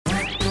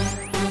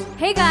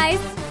Hey guys,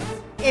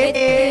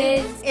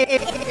 it's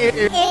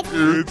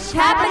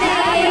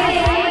happening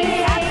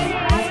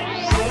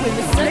with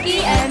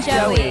Snooki and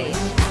Joey.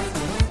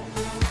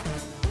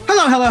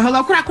 Hello. And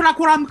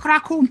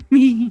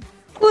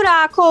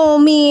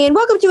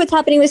welcome to What's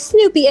Happening with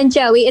Snoopy and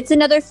Joey. It's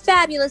another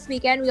fabulous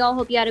weekend. We all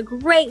hope you had a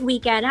great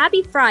weekend.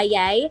 Happy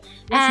Friday.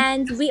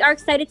 And we are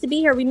excited to be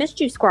here. We missed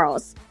you,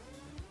 squirrels.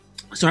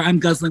 Sorry, I'm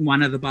guzzling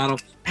wine out of the bottle.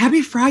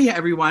 Happy Friday,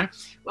 everyone.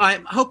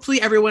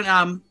 Hopefully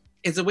everyone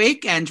is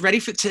awake and ready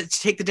to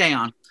take the day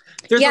on.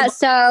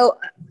 So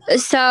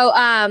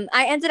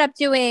I ended up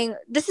doing,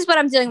 this is what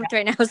I'm dealing with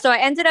right now. So I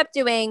ended up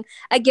doing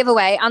a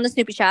giveaway on the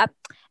Snoopy Shop.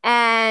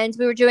 And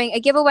we were doing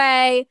a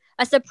giveaway,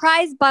 a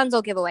surprise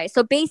bundle giveaway.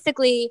 So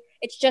basically,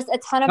 it's just a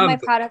ton of my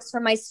products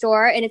from my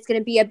store, and it's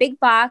going to be a big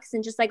box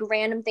and just like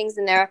random things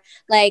in there,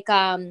 like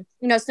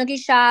Snooki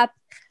Shop,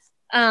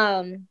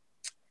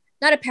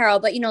 not apparel,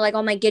 but like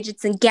all my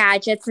gadgets and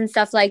gadgets and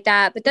stuff like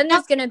that. But then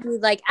there's going to be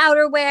like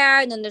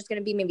outerwear, and then there's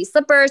going to be maybe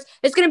slippers.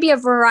 There's going to be a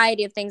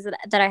variety of things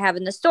that I have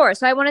in the store.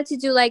 So I wanted to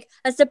do like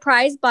a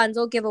surprise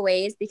bundle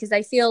giveaways because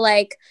I feel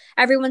like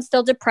everyone's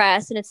still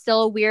depressed and it's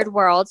still a weird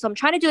world. So I'm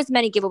trying to do as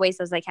many giveaways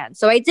as I can.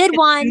 So I did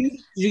one.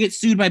 Did you get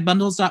sued by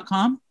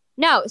bundles.com?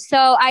 No.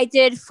 So I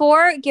did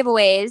 4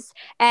 giveaways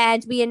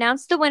and we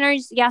announced the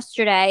winners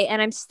yesterday, and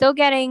I'm still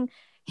getting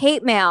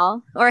hate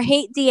mail or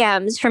hate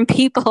DMs from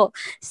people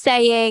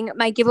saying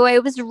my giveaway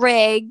was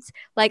rigged.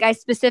 Like I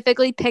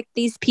specifically picked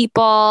these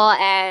people,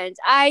 and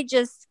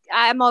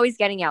I'm always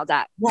getting yelled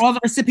at. Were all the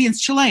recipients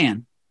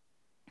Chilean?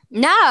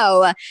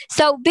 No.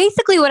 So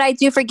basically what I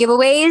do for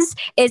giveaways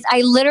is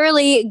I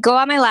literally go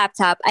on my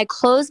laptop, I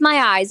close my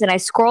eyes and I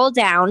scroll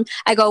down.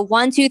 I go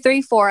 1, 2,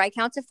 3, 4. I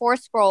count to 4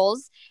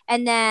 scrolls,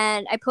 and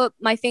then I put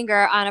my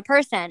finger on a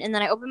person, and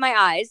then I open my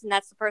eyes, and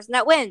that's the person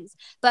that wins.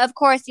 But of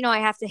course, I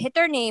have to hit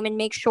their name and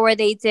make sure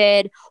they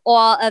did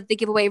all of the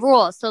giveaway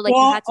rules. So like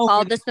you had to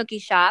follow the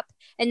Snooki Shop,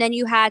 and then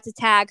you had to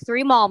tag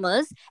 3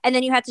 mamas, and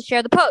then you had to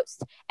share the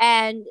post.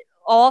 And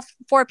all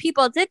 4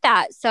 people did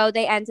that. So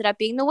they ended up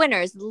being the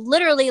winners.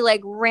 Literally,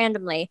 like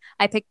randomly,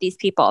 I picked these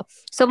people.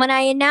 So when I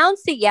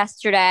announced it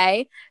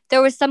yesterday,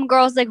 there was some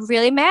girls like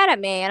really mad at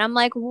me. And I'm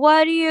like,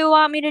 what do you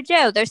want me to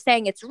do? They're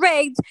saying it's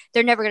rigged.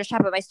 They're never going to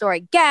shop at my store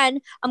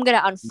again. I'm going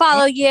to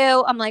unfollow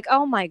you. I'm like,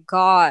 oh my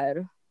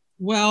God.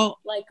 Well,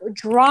 like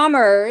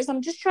dramas.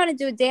 I'm just trying to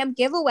do a damn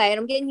giveaway and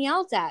I'm getting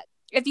yelled at.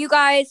 If you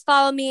guys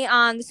follow me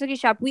on the Snooki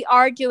Shop, we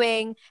are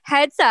doing,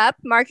 heads up,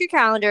 mark your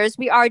calendars.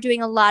 We are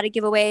doing a lot of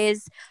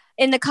giveaways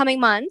in the coming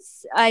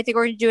months. I think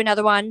we're going to do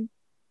another one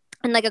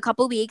in like a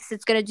couple weeks. So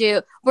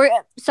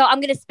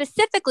I'm going to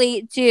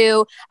specifically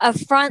do a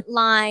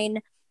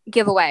frontline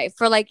giveaway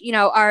for like,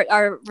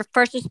 our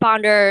first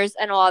responders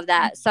and all of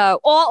that.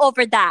 So all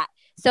over that.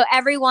 So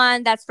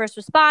everyone that's first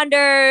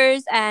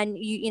responders and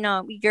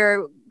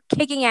you're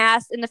kicking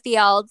ass in the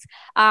fields.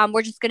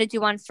 We're just going to do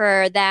one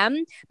for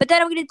them. But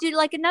then I'm going to do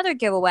like another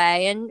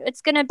giveaway, and it's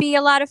going to be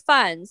a lot of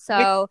fun.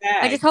 So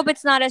I just hope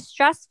it's not as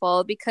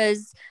stressful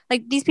because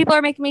like these people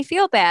are making me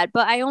feel bad.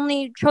 But I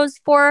only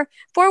chose four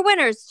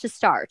winners to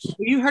start.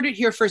 You heard it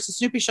here first. The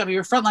Snoopy Shop,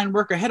 you're a frontline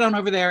worker. Head on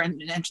over there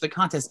and enter the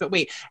contest. But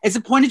wait, is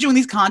the point of doing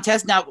these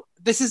contests now?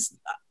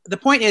 The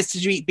point is to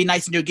be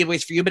nice and do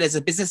giveaways for you, but as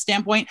a business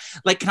standpoint,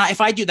 like,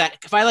 if I do that,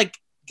 if I like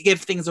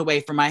give things away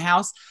from my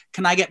house,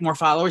 can I get more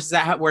followers? Is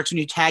that how it works when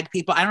you tag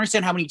people? I don't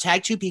understand how when you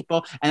tag 2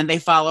 people and then they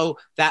follow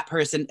that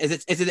person, is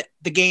it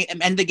the game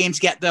and the game to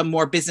get them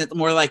more business,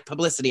 more like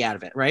publicity out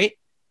of it, right?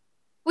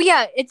 Well,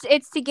 yeah,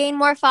 it's to gain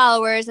more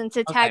followers and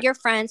to tag your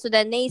friends so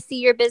then they see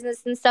your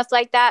business and stuff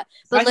like that.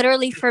 But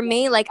literally for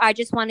me, like I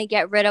just want to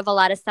get rid of a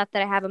lot of stuff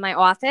that I have in my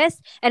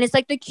office, and it's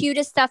like the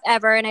cutest stuff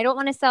ever, and I don't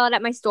want to sell it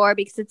at my store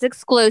because it's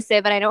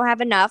exclusive and I don't have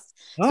enough.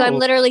 So I'm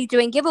literally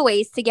doing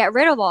giveaways to get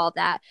rid of all of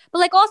that. But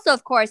like also,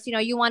 of course,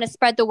 you want to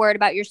spread the word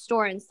about your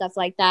store and stuff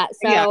like that.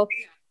 So yeah,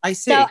 I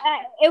see. So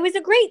it was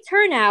a great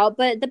turnout,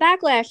 but the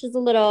backlash is a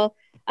little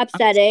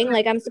upsetting.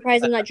 Like I'm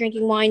surprised I'm not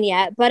drinking wine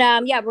yet, but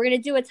we're gonna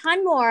do a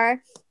ton more,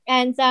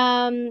 and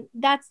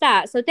that's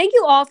that. So thank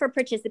you all for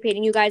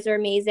participating. You guys are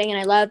amazing, and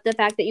I love the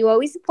fact that you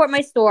always support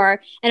my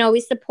store and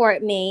always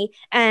support me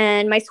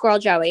and my squirrel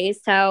Joey.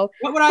 So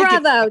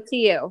bravo to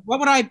you. What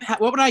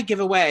would I give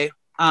away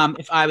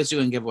if I was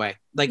doing a giveaway?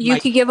 Like you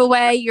could give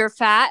away your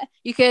fat.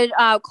 You could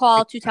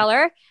call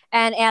Tuteller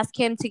and ask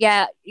him to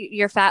get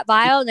your fat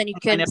vial, and then you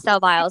can sell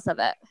vials of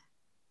it.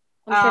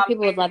 I'm sure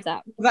people would love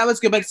that. That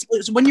was good. But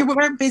when you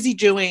were busy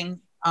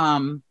doing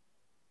your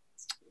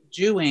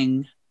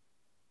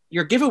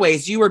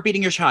giveaways, you were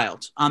beating your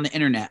child on the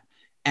internet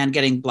and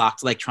getting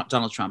blocked like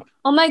Donald Trump.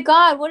 Oh my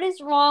God, what is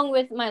wrong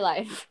with my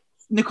life?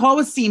 Nicole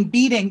was seen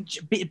beating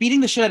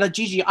the shit out of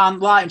Gigi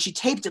online. She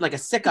taped it like a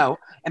sicko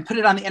and put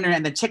it on the internet,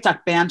 and then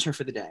TikTok banned her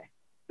for the day.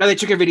 No, they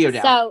took her video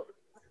down. So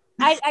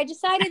I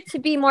decided to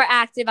be more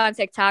active on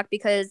TikTok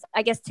because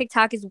I guess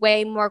TikTok is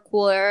way more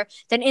cooler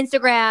than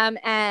Instagram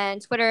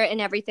and Twitter and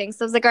everything.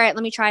 So I was like, all right,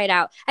 let me try it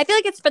out. I feel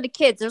like it's for the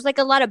kids. There's like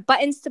a lot of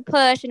buttons to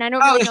push, and I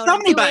don't really know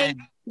what I'm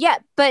doing. Yeah,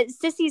 but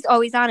Sissy's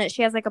always on it.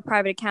 She has like a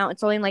private account.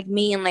 It's only like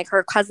me and like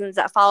her cousins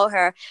that follow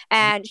her.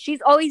 And she's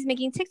always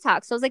making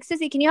TikTok. So I was like,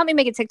 Sissy, can you help me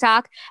make a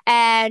TikTok?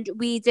 And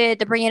we did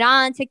the Bring It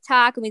On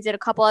TikTok and we did a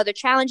couple other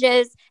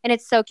challenges. And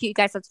it's so cute. You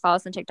guys have to follow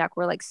us on TikTok.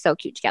 We're like so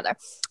cute together.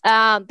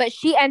 But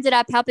she ended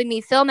up helping me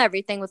film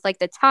everything with like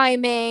the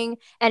timing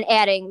and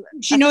adding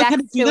She knows how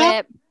to do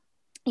that? it.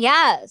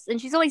 Yes.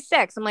 And she's only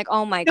 6. I'm like,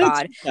 oh my No,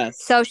 God.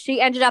 yes. So she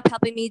ended up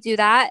helping me do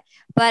that.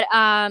 But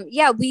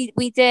yeah,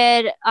 we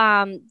did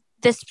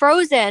this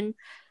Frozen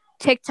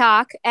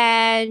TikTok,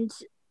 and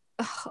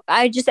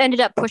I just ended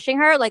up pushing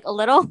her like a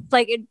little.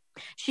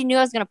 She knew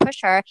I was gonna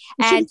push her,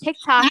 and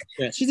TikTok.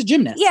 She's a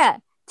gymnast. Yeah,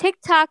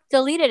 TikTok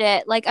deleted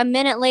it like a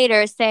minute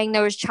later, saying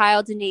there was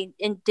child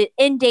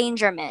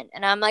endangerment,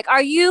 and I'm like,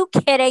 "Are you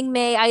kidding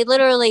me?" I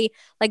literally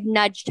like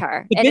nudged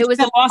her, and it was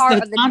a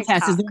part of the contest.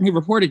 TikTok. Is the one who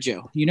reported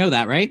you. You know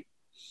that, right?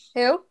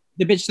 Who?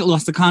 The bitch that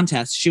lost the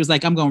contest. She was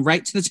like, I'm going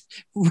right to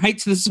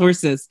the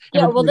sources.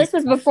 Yeah, well, this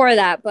was before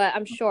that, but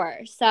I'm sure.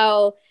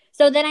 So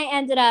then I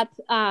ended up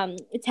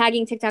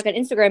tagging TikTok and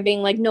Instagram,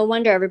 being like, no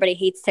wonder everybody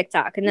hates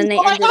TikTok. And then they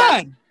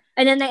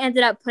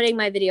ended up putting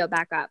my video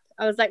back up.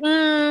 I was like,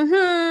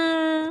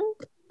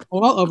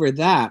 all over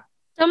that.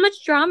 So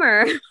much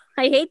drama.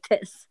 I hate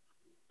this.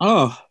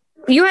 Oh.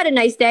 You had a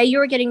nice day. You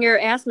were getting your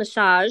ass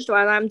massaged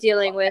while I'm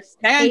dealing with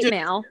hate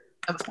mail.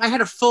 I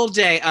had a full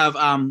day of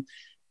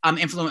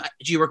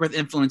do you work with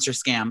influencer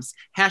scams?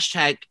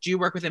 Hashtag, do you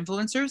work with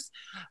influencers?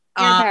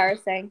 You're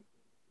embarrassing.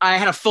 I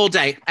had a full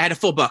day. I had a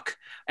full book,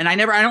 and I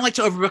don't like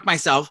to overbook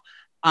myself.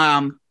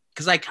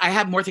 Cause I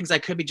have more things I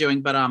could be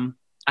doing, but I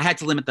had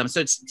to limit them.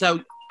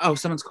 Oh,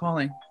 someone's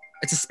calling.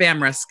 It's a spam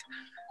risk.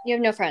 You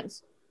have no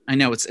friends. I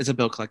know it's a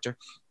bill collector.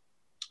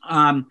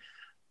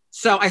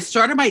 So I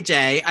started my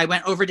day. I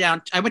went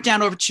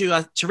down over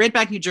to Red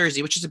Bank, New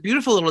Jersey, which is a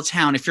beautiful little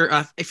town. If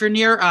you're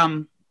near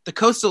the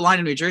coastal line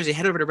of New Jersey,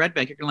 head over to Red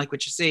Bank. You're gonna like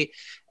what you see.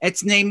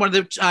 It's named one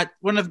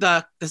of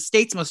the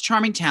state's most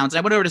charming towns. And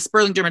I went over to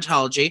Sperling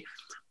Dermatology,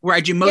 where I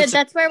do most. Yeah,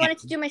 that's where I wanted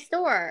to do my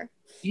store.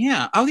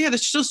 Yeah. Oh yeah,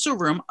 there's still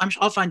room.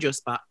 I'll find you a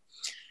spot.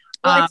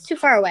 Well, it's too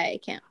far away.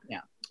 I can't.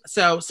 Yeah.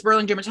 So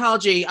Sperling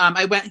Dermatology,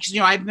 I went because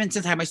I've been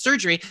since I had my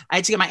surgery. I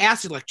had to get my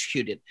ass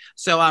electrocuted.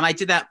 So I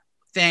did that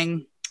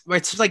thing where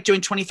it's like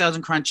doing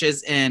 20,000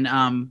 crunches in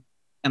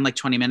like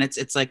 20 minutes.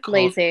 It's like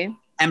lazy.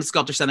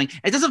 M-Sculpt or something.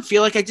 It doesn't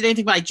feel like I did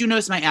anything, but I do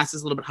notice my ass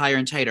is a little bit higher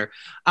and tighter.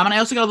 And I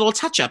also got a little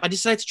touch-up. I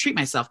decided to treat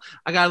myself.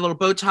 I got a little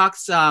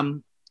Botox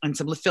and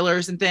some lip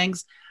fillers and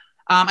things.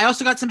 I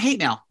also got some hate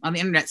mail on the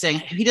internet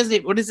saying,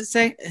 what does it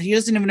say? He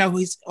doesn't even know who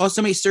he's,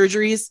 so many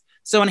surgeries.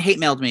 Someone hate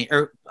mailed me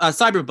or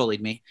cyberbullied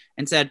me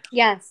and said,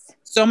 yes,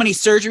 so many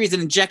surgeries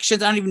and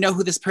injections. I don't even know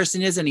who this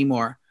person is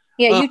anymore.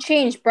 Yeah, you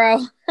changed,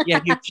 bro.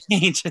 Yeah, you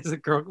changed as a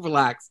girl.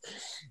 Relax.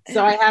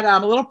 So I had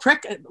a little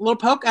prick, a little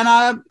poke, and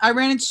I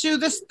ran into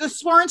the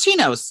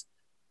Sorrentinos.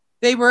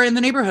 They were in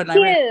the neighborhood.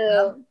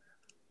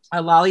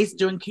 And Lolly's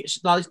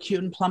Lolly's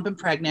cute and plump and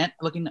pregnant,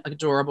 looking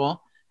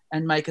adorable,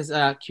 and Mike is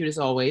cute as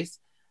always.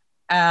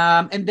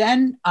 And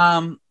then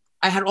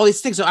I had all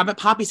these things. So I'm at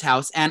Poppy's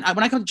house, and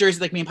when I come to Jersey,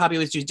 like me and Poppy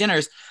always do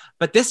dinners.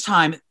 But this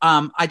time,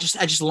 I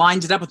just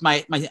lined it up with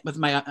my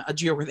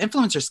do you work with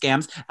influencer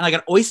scams, and I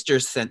got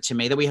oysters sent to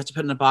me that we have to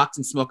put in a box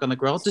and smoke on the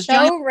grill.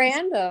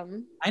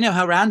 Random. I know,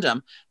 how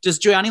random. Does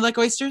Giuliani like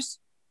oysters?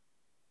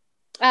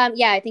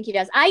 Yeah, I think he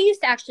does. I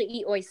used to actually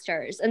eat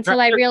oysters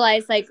until I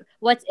realized like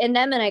what's in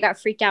them, and I got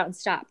freaked out and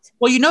stopped.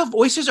 Well,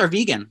 oysters are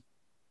vegan.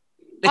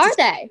 Are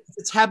they?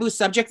 It's a taboo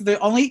subject. There's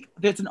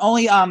an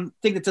only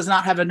thing that does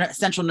not have an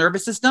central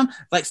nervous system.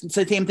 Like it's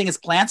the same thing as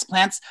plants.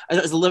 Plants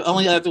is the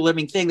only other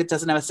living thing that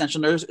doesn't have a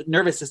central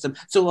nervous system.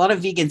 So a lot of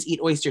vegans eat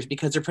oysters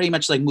because they're pretty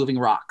much like moving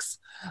rocks.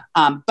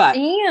 But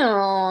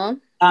ew.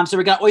 So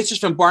we got oysters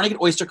from Barnegat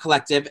Oyster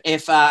Collective.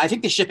 I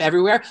think they ship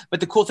everywhere, but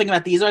the cool thing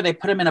about these are they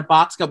put them in a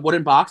box, a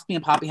wooden box. Me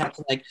and Poppy have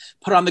to like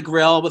put on the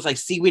grill with like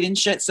seaweed and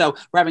shit. So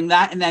we're having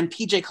that. And then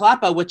PJ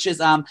Kalapa, which is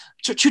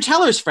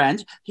Truteller's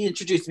friend, he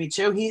introduced me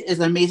to. He is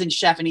an amazing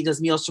chef and he does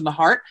meals from the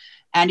heart.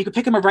 And you can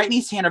pick them right in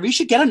East Hanover. You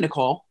should get them,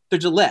 Nicole. They're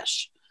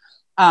delish.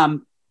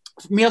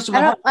 Meals from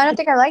the heart. I don't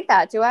think I like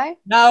that. Do I?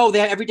 No,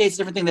 every day is a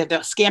different thing. The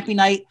Scampi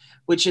night,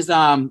 which is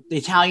the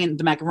Italian,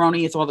 the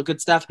macaroni, it's all the good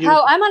stuff.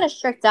 Oh, I'm on a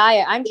strict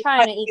diet. I'm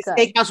trying to eat good.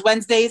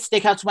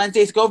 Steakhouse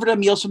Wednesdays. Go over to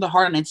Meals from the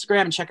Heart on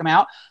Instagram and check them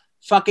out.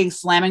 Fucking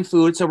slamming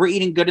food. So we're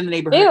eating good in the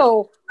neighborhood.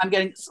 Ew. I'm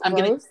getting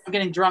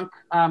drunk.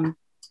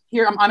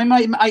 Here I'm in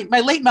my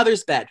late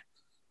mother's bed.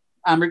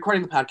 I'm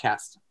recording the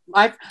podcast.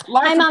 Live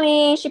Hi,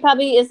 Mommy. She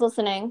probably is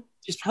listening.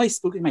 She's probably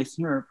spooking my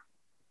snurp.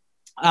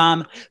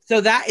 So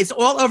that is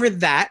all over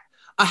that.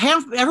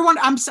 Everyone,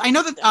 I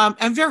know that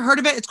have you ever heard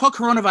of it? It's called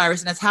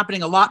coronavirus, and it's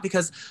happening a lot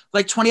because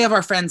like 20 of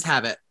our friends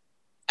have it.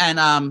 And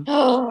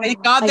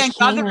thank God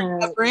they're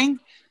recovering.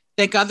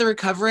 Thank God they're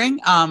recovering.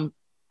 And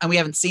we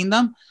haven't seen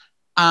them.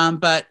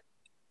 And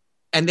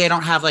they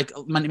don't have like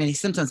many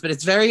symptoms, but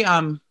it's very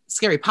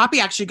scary. Poppy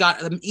actually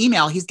got an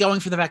email. He's going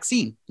for the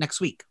vaccine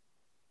next week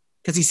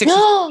because he's 60.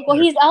 Well,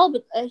 he's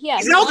elderly.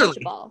 He's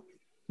elderly.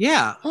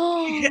 Yeah.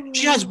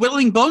 She has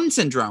Whittling bone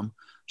syndrome.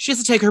 She has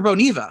to take her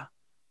Boniva.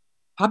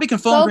 Poppy can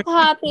fall. Go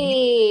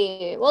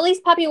Poppy. Well, at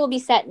least Poppy will be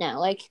set now.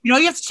 Like, you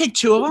have to take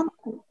 2 of them.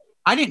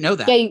 I didn't know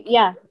that.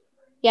 Yeah.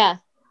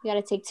 You got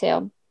to take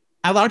 2.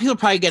 A lot of people are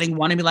probably getting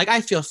 1 and be like,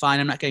 I feel fine.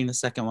 I'm not getting the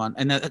second one.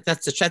 And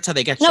that's how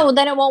they get No, you.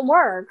 then it won't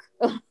work.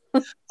 We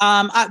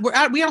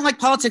don't like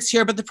politics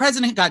here, but the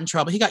president got in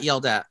trouble. He got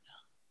yelled at.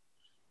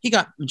 He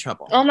got in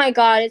trouble. Oh my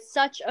God. It's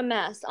such a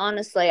mess.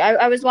 Honestly,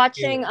 I was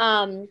watching,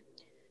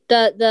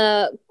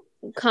 the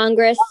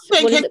Congress.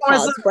 What is it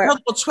called?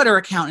 Political Twitter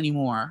account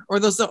anymore,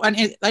 or those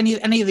any of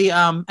the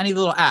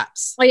little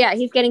apps. Oh yeah,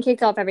 he's getting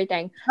kicked off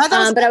everything. But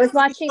I was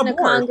watching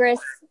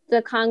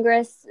the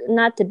Congress,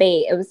 not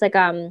debate. It was like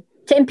to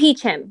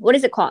impeach him. What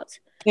is it called?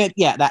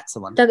 Yeah, that's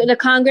the one. The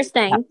Congress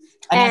thing.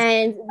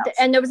 Yeah.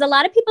 And there was a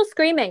lot of people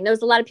screaming. There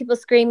was a lot of people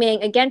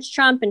screaming against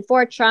Trump and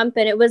for Trump.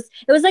 And it was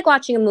like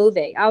watching a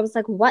movie. I was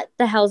like, what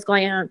the hell's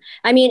going on?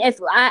 I mean, if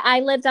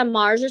I lived on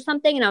Mars or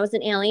something and I was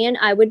an alien,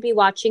 I would be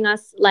watching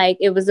us like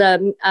it was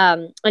an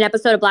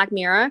episode of Black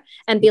Mirror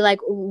and be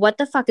like, what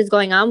the fuck is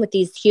going on with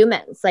these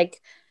humans?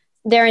 Like,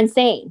 they're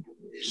insane.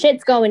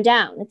 Shit's going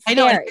down. It's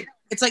scary. I know.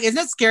 It's like,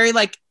 isn't it scary?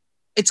 Like,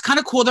 it's kind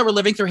of cool that we're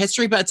living through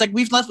history, but it's like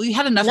we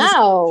had enough.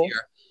 No.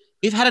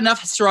 We've had enough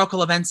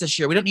historical events this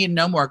year. We don't need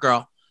no more,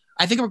 girl.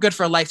 I think we're good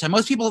for a lifetime.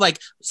 Most people like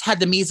had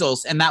the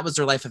measles and that was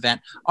their life event.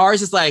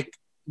 Ours is like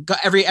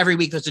every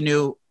week there's a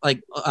new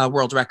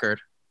world record.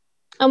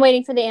 I'm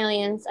waiting for the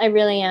aliens. I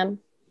really am.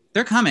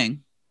 They're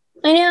coming.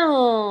 I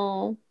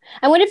know.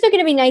 I wonder if they're going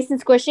to be nice and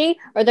squishy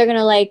or they're going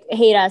to like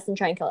hate us and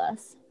try and kill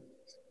us.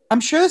 I'm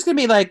sure it's going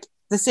to be like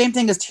the same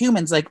thing as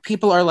humans. Like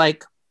people are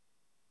like,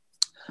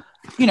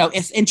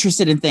 it's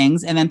interested in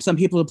things. And then some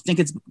people think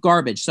it's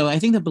garbage. So I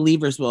think the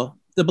believers will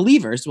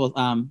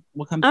come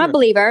I'm a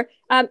believer.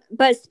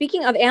 But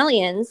speaking of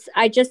aliens,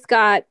 I just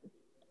got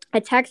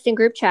a text in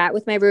group chat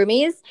with my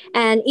roomies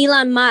and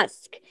Elon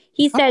Musk.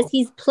 He says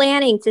he's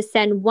planning to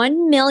send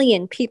 1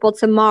 million people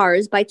to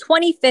Mars by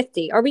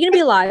 2050. Are we going to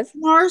be alive?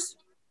 Mars?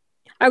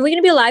 Are we going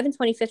to be alive in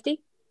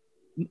 2050?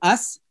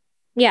 Us?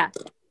 Yeah.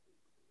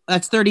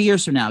 That's 30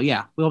 years from now.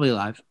 Yeah, we'll be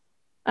alive.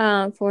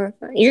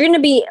 You're going to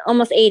be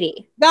almost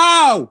 80.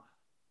 No!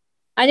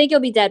 I think you'll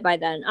be dead by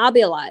then. I'll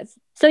be alive.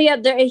 So yeah,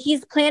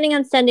 he's planning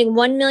on sending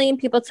 1 million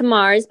people to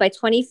Mars by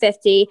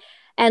 2050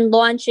 and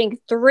launching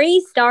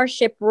 3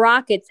 Starship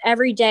rockets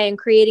every day and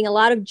creating a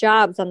lot of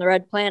jobs on the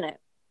red planet.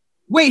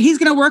 Wait, he's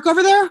going to work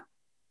over there?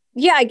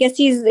 Yeah, I guess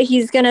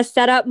he's going to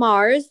set up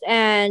Mars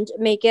and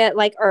make it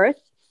like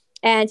Earth.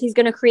 And he's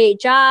going to create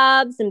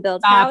jobs and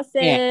build houses.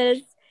 Yeah.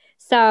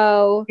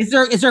 So is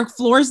there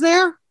floors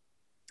there?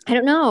 I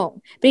don't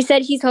know. But he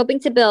said he's hoping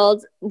to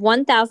build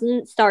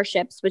 1,000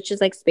 starships, which is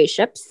like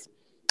spaceships,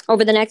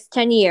 over the next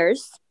 10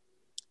 years.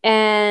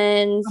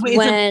 And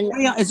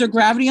is there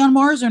gravity on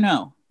Mars or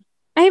no?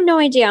 I have no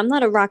idea. I'm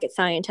not a rocket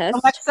scientist.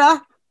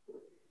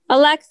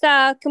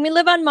 Alexa, can we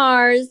live on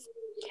Mars?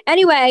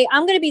 Anyway,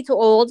 I'm going to be too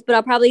old, but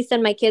I'll probably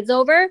send my kids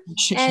over.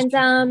 And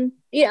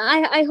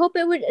I hope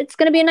it's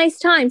going to be a nice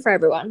time for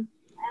everyone.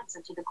 The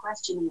answer to the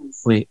question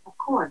is, wait. Of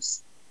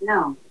course,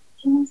 no.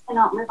 Humans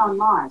cannot live on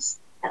Mars.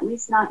 At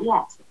least not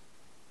yet.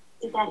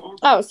 Did that answer?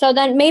 Oh, so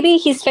then maybe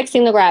he's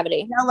fixing the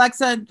gravity. Yeah,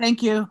 Alexa,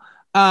 thank you.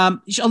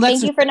 Alexa,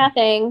 thank you for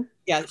nothing.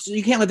 Yeah, so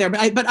you can't live there,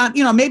 but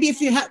maybe if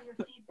you have,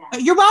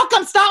 you're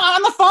welcome. Stop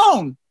on the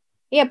phone.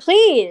 Yeah,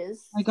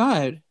 please. Oh my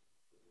God,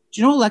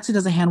 do you know Alexa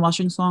does a hand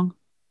washing song?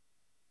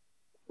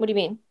 What do you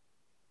mean?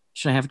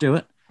 Should I have to do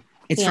it?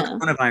 It's for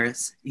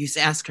coronavirus. You used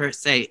to ask her,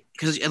 say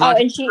because she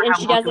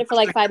does it for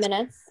like 5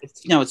 minutes.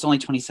 It's only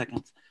 20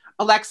 seconds.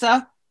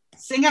 Alexa,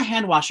 sing a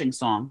hand washing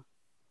song.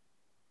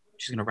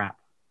 She's gonna rap.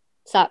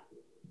 Stop.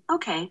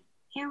 Okay,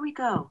 here we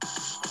go.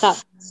 Stop.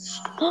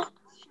 Wash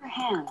your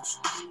hands,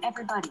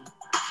 everybody.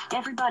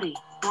 Everybody,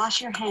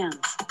 wash your hands.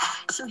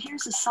 So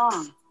here's a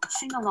song.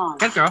 Sing along.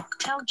 Good girl.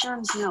 Tell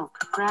germs milk.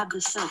 Grab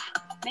the soap.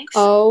 Make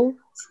on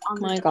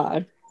my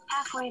God.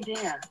 Halfway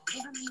there,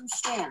 give a mean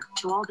stare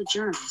to all the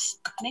germs.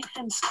 Make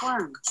them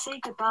squirm. Say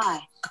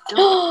goodbye.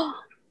 Don't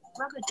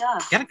rub a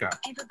dub. Get it, girl.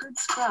 Give a good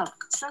scrub.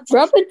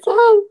 Rub a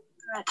dub.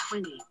 At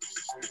 20.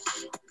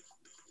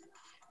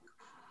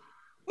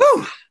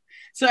 Woo!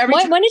 So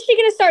when is she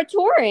going to start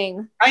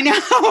touring? I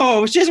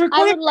know. She's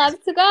recording. I would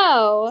love to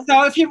go.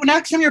 So if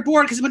next time you're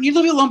bored, because when you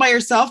live alone by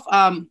yourself,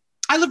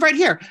 I live right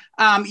here.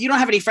 You don't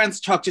have any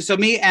friends to talk to. So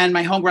me and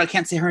my homegirl, I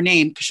can't say her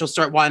name because she'll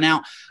start wanting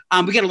out.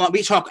 We get along.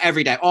 We talk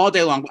every day, all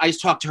day long. I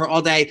just talk to her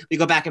all day. We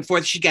go back and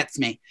forth. She gets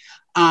me.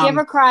 Do you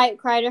ever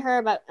cry to her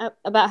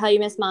about how you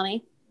miss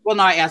mommy? Well,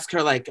 no, I ask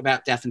her like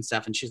about death and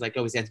stuff, and she's like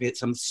always answers me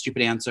some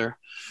stupid answer.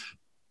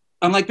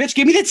 I'm like, bitch,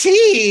 give me the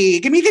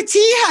tea. Give me the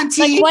tea, hunty.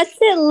 Like, what's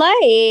it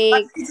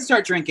like? Let's need to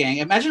start drinking.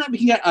 Imagine if we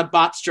can get a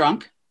bots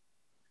drunk.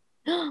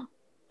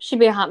 Should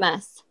be a hot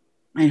mess.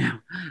 I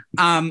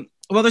know.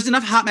 Well, there's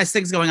enough hot mess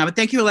things going on. But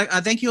thank you,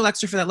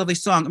 Alexa, for that lovely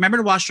song. Remember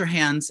to wash your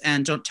hands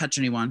and don't touch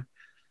anyone.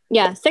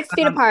 Yeah, 6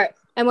 feet apart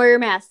and wear your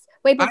mask.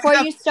 Wait, before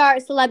you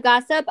start celeb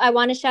gossip, I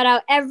want to shout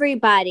out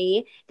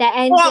everybody that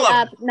ended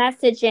up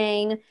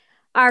messaging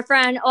our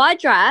friend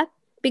Audra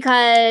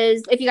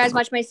because if you guys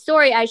watch my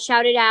story, I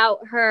shouted out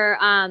her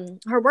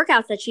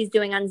workouts that she's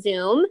doing on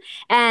Zoom,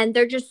 and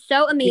they're just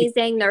so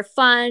amazing. They're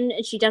fun,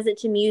 and she does it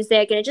to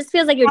music, and it just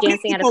feels like you're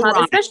dancing at a club,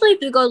 especially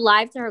if you go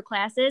live to her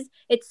classes.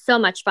 It's so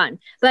much fun.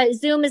 But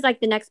Zoom is like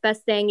the next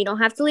best thing. You don't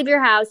have to leave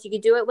your house. You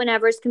can do it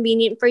whenever it's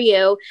convenient for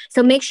you.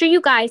 So make sure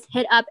you guys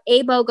hit up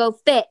Abogo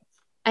Fit,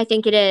 I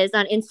think it is,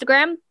 on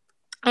Instagram.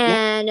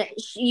 And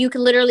you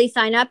can literally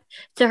sign up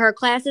to her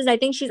classes. I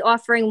think she's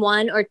offering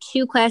 1 or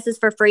 2 classes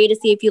for free to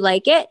see if you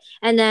like it.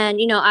 And then,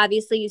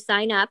 obviously you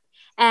sign up,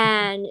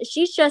 and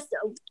she's just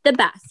the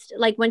best.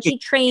 Like when she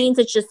trains,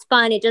 it's just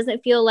fun. It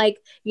doesn't feel like,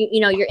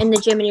 you're in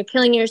the gym and you're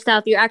killing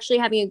yourself. You're actually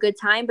having a good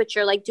time, but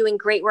you're like doing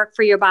great work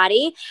for your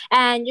body.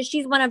 And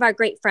she's one of our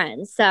great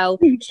friends. So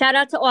shout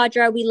out to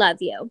Audra. We love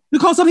you.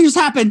 Nicole, something just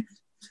happened.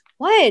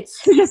 What?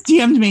 Who just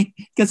DM'd me?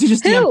 Guess who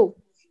just DM'd? Who?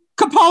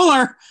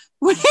 Capolar.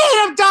 Wait,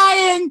 I'm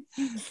dying.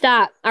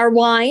 Stop. Our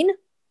wine?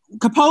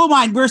 Capola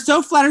wine. We're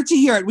so flattered to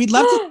hear it. We'd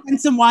love to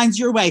send some wines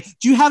your way.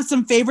 Do you have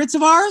some favorites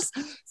of ours?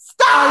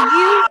 Stop! Are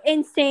you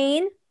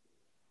insane?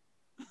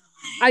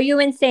 Are you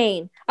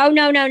insane? Oh,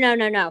 no.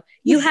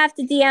 You have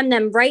to DM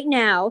them right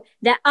now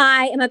that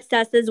I am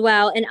obsessed as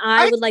well, and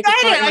I would like to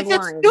partner I with said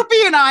wine.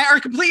 Snoopy and I are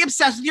completely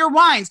obsessed with your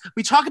wines.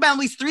 We talk about at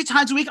least 3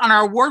 times a week on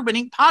our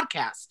award-winning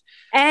podcast.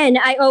 And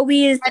I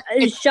always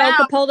show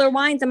Capolar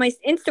wines on my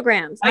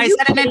Instagrams. Are you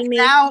kidding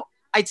me?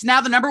 It's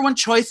now the number 1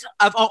 choice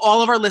of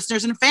all of our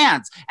listeners and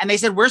fans. And they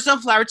said, we're so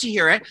flattered to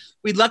hear it.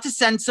 We'd love to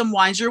send some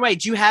wines your way.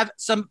 Do you have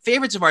some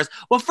favorites of ours?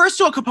 Well, first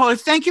of all, Capola,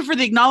 thank you for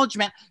the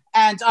acknowledgement.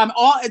 And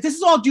this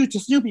is all due to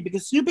Snoopy,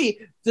 because Snoopy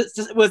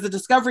was the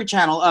Discovery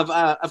Channel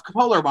of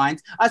Capolar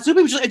wines.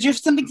 Snoopy, do you have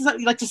something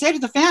you'd like to say to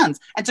the fans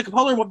and to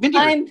Capolar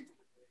Vineyard?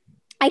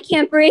 I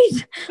can't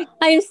breathe.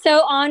 I am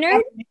so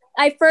honored.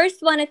 I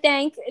first want to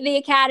thank the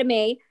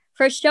Academy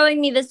for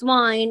showing me this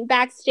wine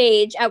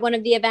backstage at one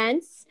of the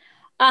events.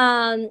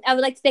 I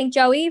would like to thank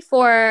Joey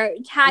for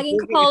tagging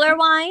Capolar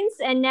Wines,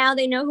 and now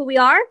they know who we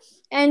are.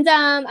 And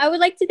I would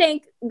like to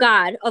thank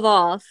God of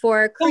all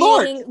for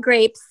creating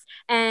grapes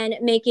and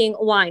making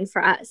wine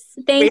for us.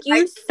 Thank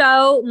you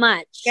so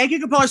much. Thank you,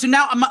 Capolar. So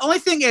now my only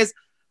thing is,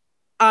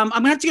 I'm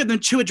going to have to give them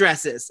 2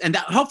 addresses. And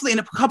hopefully,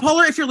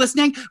 Capolar, if you're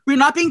listening, we're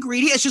not being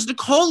greedy. It's just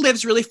Nicole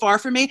lives really far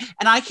from me,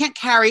 and I can't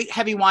carry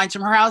heavy wines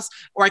from her house,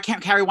 or I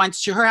can't carry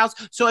wines to her house.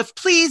 So if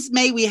please,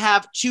 may we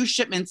have 2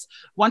 shipments,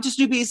 1 to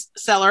Snoopy's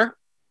cellar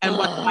and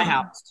 1 to my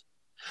house.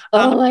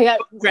 Oh my God.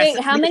 Wait,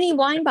 how many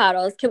wine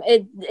bottles?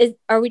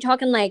 Are we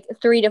talking like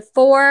 3 to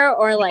 4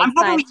 or like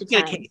 5 to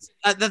 10?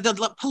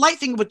 The polite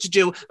thing to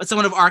do with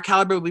someone of our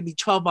caliber would be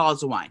 12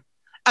 bottles of wine.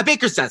 A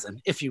baker's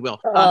dozen, if you will.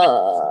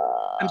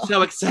 I'm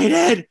so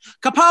excited.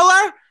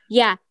 Capolar?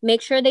 Yeah,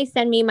 make sure they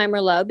send me my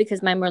Merlot,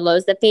 because my Merlot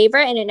is the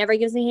favorite and it never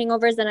gives me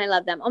hangovers, and I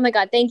love them. Oh my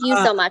God, thank you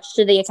so much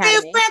to the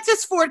Academy.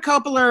 Francis Ford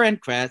Coppola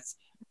and Chris.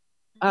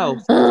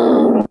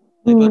 Oh.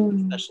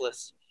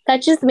 Specialist.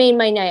 That just made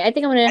my night. I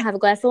think I'm going to have a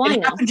glass of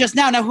wine now. Just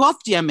now. Now, who else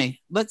DM'd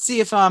me? Let's see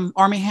if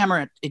Army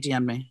Hammer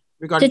DM'd me.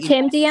 Did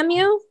Tim DM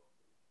you?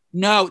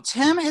 No,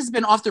 Tim has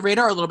been off the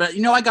radar a little bit.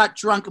 I got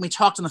drunk and we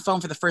talked on the phone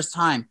for the first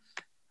time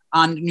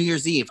on New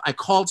Year's Eve. I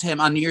called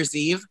him on New Year's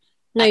Eve.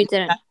 No, you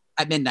didn't.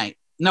 At midnight.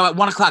 No, at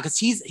 1 o'clock.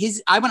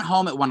 Because I went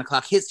home at 1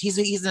 o'clock. He's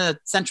in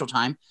Central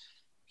Time.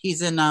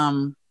 He's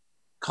in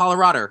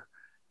Colorado.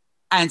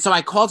 And so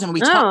I called him and we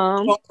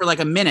talked for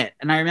like a minute.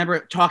 And I remember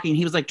talking,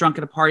 he was like drunk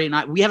at a party,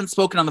 and we haven't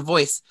spoken on the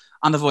voice.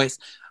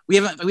 We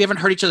haven't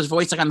heard each other's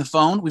voice like on the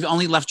phone. We've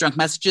only left drunk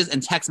messages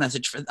and text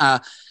message for,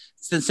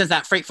 since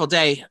that fateful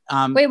day.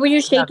 Wait, were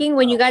you shaking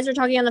when you guys were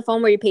talking on the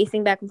phone? Were you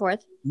pacing back and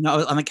forth?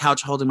 No, on the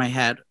couch holding my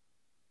head.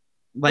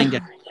 Laying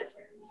down.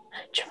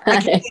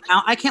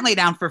 I can't lay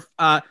down for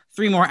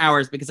 3 more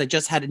hours because I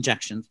just had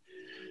injections.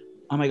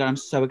 Oh my God, I'm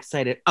so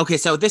excited. Okay,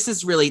 so this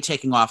is really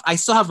taking off. I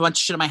still have a bunch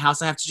of shit in my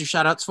house I have to do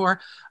shout outs for.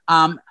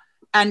 And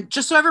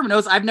just so everyone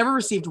knows, I've never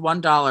received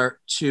 $1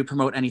 to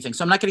promote anything.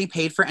 So I'm not getting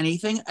paid for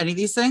any of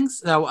these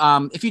things.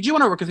 So if you do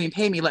want to work with me and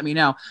pay me, let me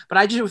know. But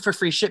I do it for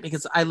free shit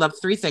because I love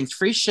 3 things.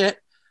 Free shit.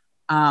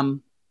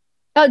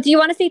 Oh, do you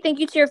want to say thank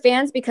you to your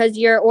fans because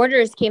your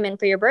orders came in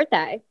for your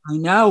birthday? I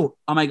know.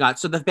 Oh my God.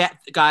 So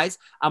guys,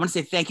 I want to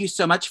say thank you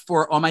so much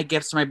for all my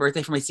gifts for my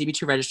birthday for my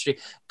CB2 registry.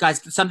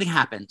 Guys, something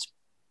happened.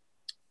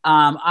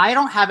 I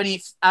don't have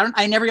any,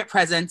 I never get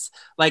presents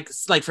like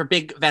for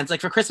big events.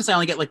 Like for Christmas, I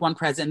only get like 1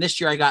 present. And this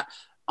year I got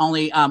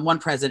only 1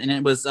 present, and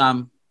it was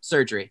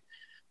surgery.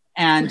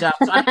 And so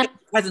I get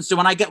presents. So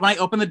when I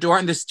open the door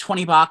and there's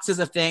 20 boxes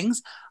of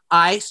things,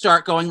 I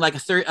start going like a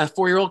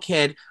 4-year-old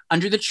kid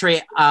under the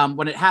tree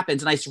when it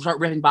happens, and I start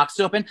ripping boxes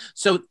open.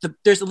 So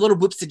there's a little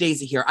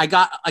whoopsie-daisy here. I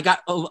got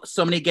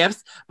so many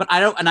gifts,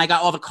 and I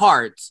got all the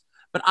cards,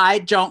 but I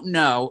don't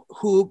know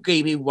who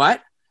gave me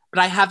what. But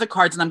I have the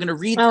cards, and I'm going to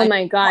read. Oh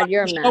my God,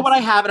 you're a mess. Know what I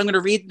have, and I'm going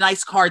to read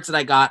nice cards that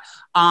I got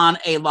on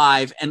a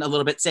live and a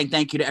little bit saying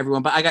thank you to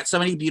everyone. But I got so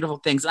many beautiful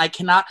things, and I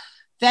cannot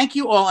thank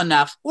you all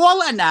enough.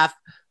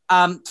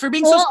 for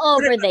being All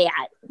over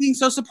that. being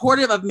so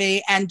supportive of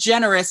me and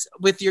generous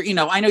with your,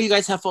 I know you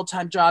guys have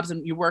full-time jobs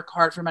and you work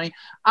hard for money.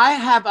 I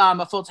have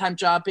a full-time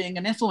job being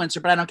an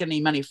influencer, but I don't get any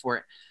money for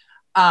it.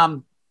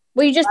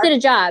 Well, you just did a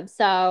job,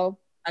 so.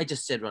 I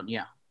just did one,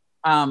 yeah.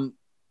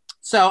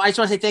 So I just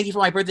want to say thank you for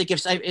my birthday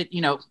gifts.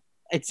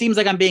 It seems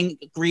like I'm being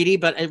greedy,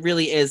 but it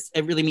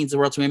really means the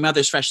world to me. My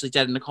mother's freshly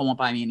dead and Nicole won't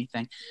buy me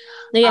anything.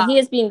 No, yeah, he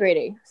is being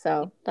greedy.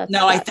 So that's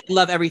no, I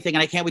love everything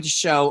and I can't wait to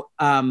show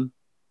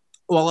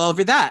all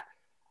over that.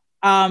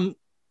 I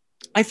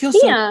feel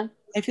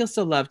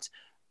so loved.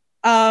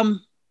 To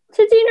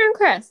Dina and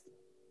Chris.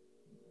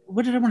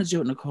 What did I want to do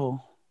with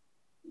Nicole?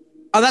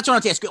 Oh, that's what I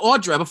wanted to ask you.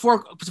 Audra,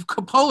 before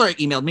Polar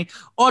emailed me,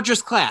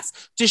 Audra's class.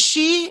 Is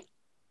she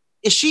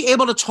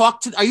able to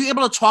talk to, are you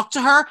able to talk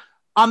to her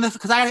on the,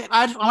 because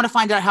I want to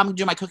find out how I'm going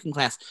to do my cooking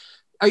class.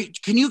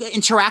 Can you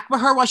interact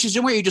with her while she's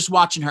doing it, or are you just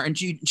watching her and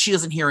she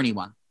doesn't hear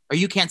anyone? Or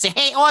you can't say,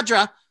 hey,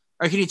 Audra,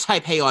 or can you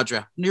type, hey,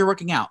 Audra? When you're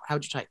working out, how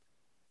would you type?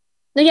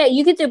 No, yeah,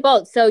 you could do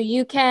both. So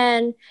you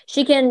can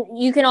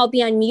all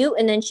be on mute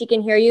and then she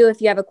can hear you if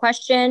you have a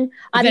question.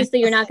 Obviously,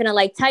 you're not going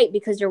to type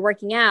because you're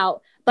working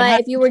out.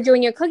 But if you were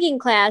doing your cooking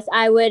class,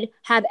 I would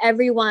have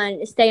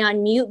everyone stay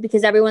on mute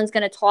because everyone's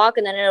going to talk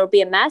and then it'll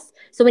be a mess.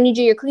 So when you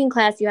do your cooking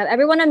class, you have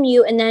everyone on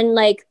mute and then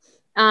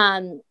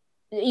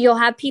you'll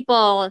have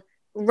people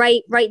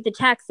write the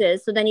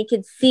texts so then you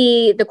can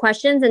see the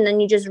questions and then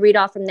you just read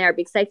off from there,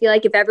 because I feel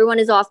like if everyone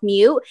is off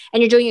mute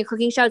and you're doing a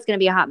cooking show, it's going to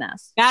be a hot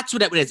mess. That's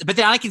what it is. But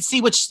then I can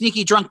see which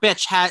sneaky drunk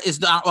bitch is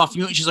not off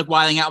mute and she's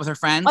wiling out with her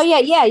friends. Oh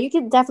yeah, you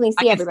can definitely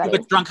see everybody. See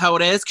which drunk hoe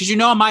it is, because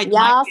my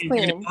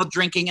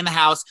drinking in the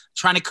house,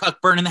 trying to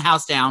cook, burning the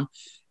house down,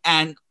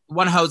 and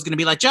one hoe's going to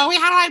be like, Joey,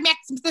 how do I make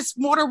this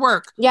water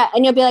work? Yeah,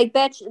 and you'll be like,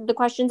 bitch, the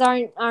questions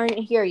aren't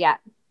here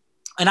yet.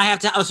 And I have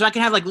to, so I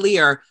can have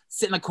Lear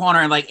sit in the corner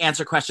and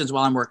answer questions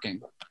while I'm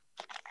working.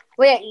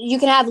 Wait, you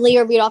can have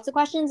Lear read off the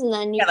questions and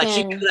then you can.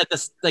 She can do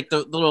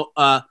the little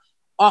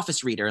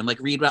office reader and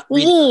read.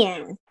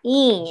 Yeah.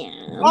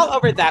 All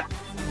over that.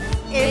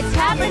 It's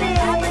happening.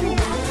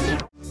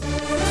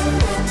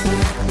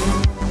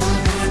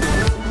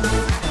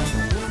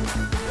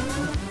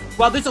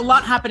 Well, there's a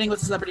lot happening with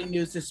celebrity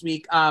news this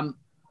week.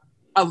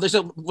 There's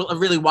a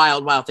really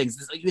wild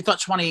things. We thought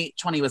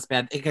 2020 was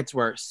bad. It gets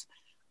worse.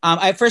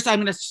 First, I'm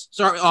going to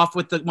start off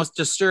with the most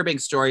disturbing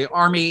story,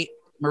 Armie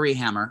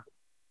Hammer.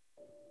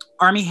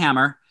 Armie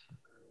Hammer.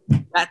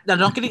 Now,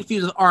 don't get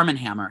confused with Arm &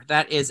 Hammer.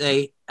 That is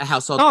a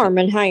household. Arm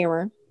 &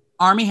 Hammer.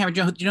 Armie Hammer.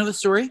 Do you know the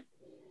story?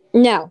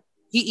 No.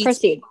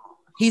 Proceed.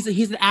 He's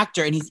an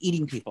actor and he's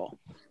eating people.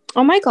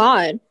 Oh my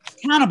God.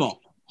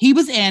 Cannibal. He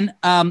was in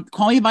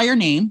Call Me by Your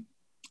Name.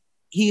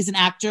 He's an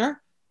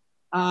actor,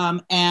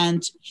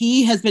 and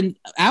he has been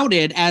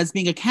outed as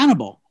being a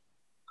cannibal.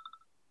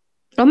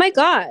 Oh my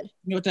God.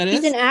 You know what that is?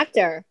 He's an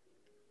actor.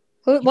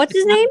 What's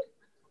his name?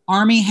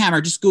 Armie Hammer.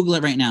 Just Google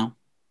it right now.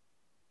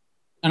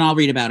 And I'll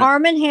read about it.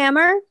 Arm &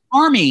 Hammer?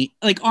 Armie,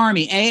 like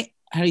Army.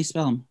 How do you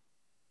spell him?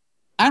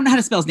 I don't know how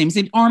to spell his name. His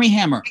name's Armie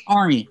Hammer.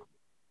 Armie?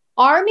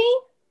 Are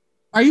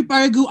you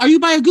by a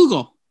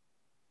Google?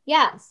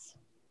 Yes.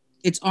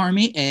 It's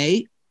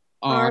Armie.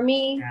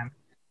 Armie. Hammer.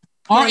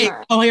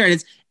 Oh, here it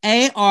is.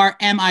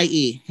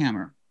 Armie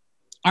Hammer.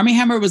 Armie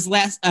Hammer was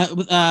was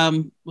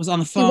on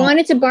the phone. He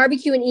wanted to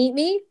barbecue and eat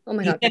me? Oh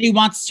my God. He said he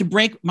wants to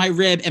break my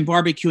rib and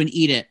barbecue and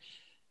eat it.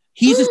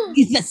 He's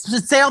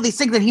to say all these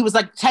things that he was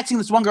texting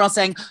this one girl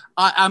saying,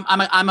 I'm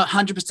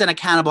 100% a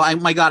cannibal. Oh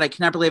my God, I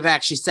cannot believe I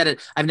actually said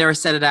it. I've never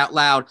said it out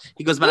loud.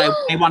 He goes, but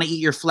I want to eat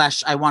your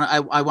flesh. I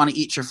want to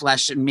eat your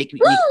flesh and make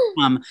me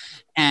come.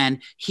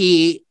 And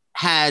he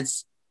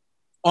has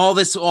all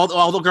this,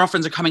 all the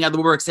girlfriends are coming out of the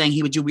woodwork saying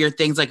he would do weird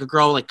things, like a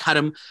girl cut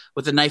him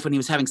with a knife when he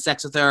was having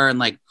sex with her, and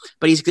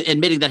but he's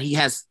admitting that he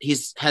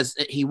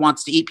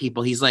wants to eat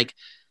people. He's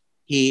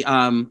he has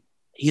a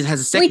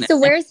sickness. Wait, so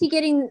where is he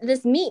getting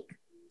this meat?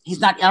 He's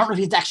not, I don't know if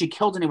he's actually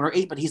killed anyone or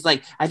ate, but he's I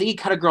think he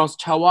cut a girl's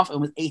toe off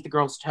and ate the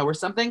girl's toe or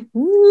something.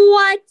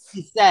 What?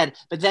 He said,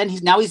 but then he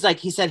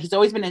said he's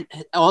always been,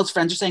 all his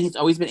friends are saying he's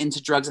always been into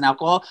drugs and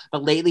alcohol,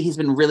 but lately he's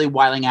been really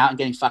wiling out and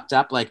getting fucked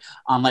up,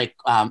 on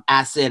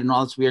acid and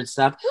all this weird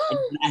stuff.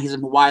 And he's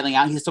been wiling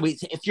out.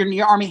 If you're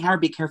near Armie Hammer,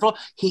 be careful.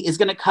 He is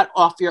going to cut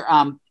off your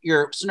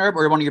snurb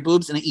or one of your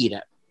boobs and eat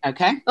it.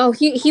 Okay. Oh,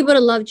 he would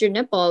have loved your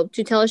nipple.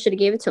 Tutela should have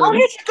gave it to him.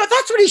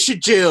 That's what he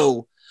should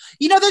do.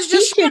 There's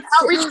just an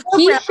outreach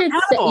program.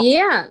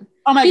 Yeah.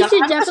 Oh my God. He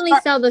should definitely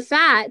sell the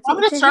fat. I'm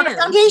going to start a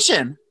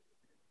foundation.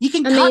 He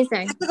can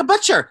Amazing. Cut, like a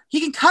butcher. He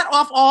can cut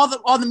off all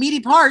the meaty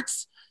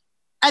parts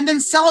and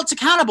then sell it to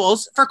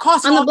cannibals for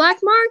cost on the black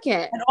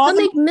market. And all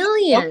make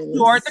millions.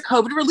 Or the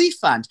COVID relief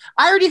fund.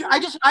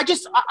 The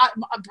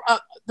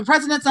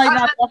president's not even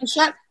out of office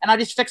yet, and I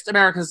just fixed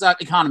America's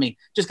economy.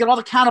 Just get all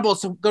the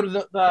cannibals to go to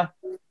the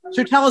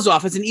Tutela's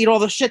office and eat all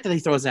the shit that he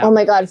throws out. Oh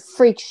my God,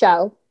 freak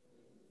show.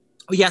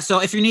 Yeah, so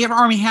if you're near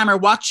Armie Hammer,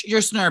 watch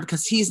your snurb,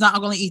 because he's not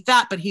going to eat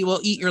that, but he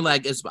will eat your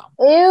leg as well.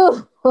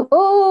 Ew.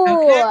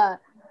 Okay?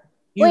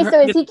 Wait,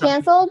 so is he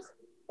canceled?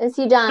 Is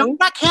he No, done? he's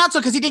not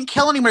canceled because he didn't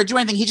kill anyone or do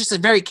anything. He's just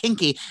very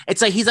kinky.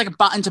 It's like he's like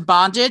into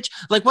bondage.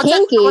 Like what's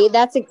Kinky.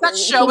 that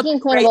show with kinky and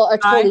the great cannibal are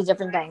guy? totally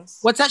different things.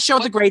 What's that show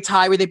with the great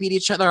tie where they beat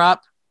each other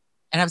up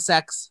and have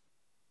sex?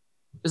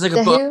 It was like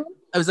The a book. Who?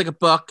 It was like a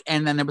book,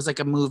 and then there was like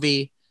a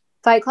movie.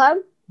 Fight Club?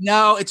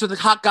 No, it's with a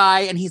hot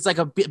guy, and he's like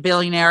a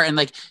billionaire, and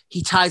like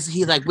he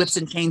like whips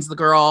and chains the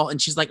girl,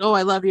 and she's like, "Oh,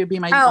 I love you, be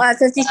my."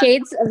 50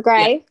 Shades of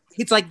Grey. Yeah.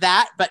 It's like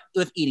that, but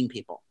with eating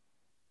people.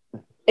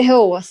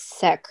 Ew,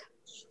 sick.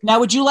 Now,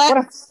 would you What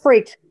let a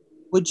freak.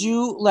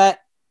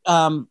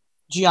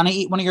 Gianna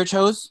eat one of your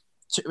toes?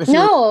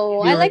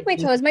 No, I like my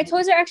toes. My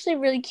toes are actually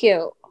really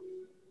cute.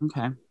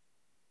 Okay. I'll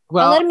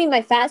Well, let him eat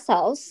my fat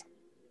cells.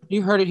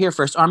 you heard it here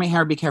first. Army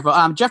Hair, be careful.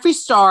 Jeffree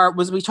Star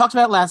we talked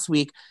about last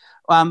week,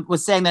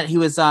 was saying that he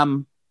was,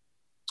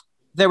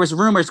 there was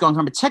rumors going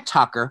from a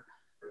TikToker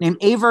named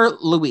Ava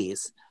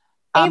Louise.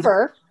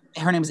 Ava?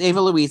 Her name is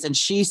Ava Louise, and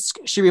she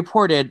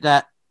reported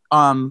that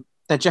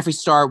that Jeffree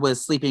Star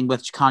was sleeping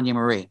with Kanye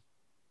Marie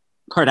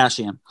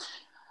Kardashian.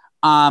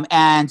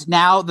 And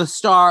now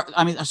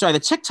the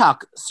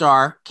TikTok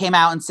star came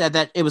out and said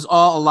that it was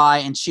all a lie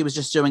and she was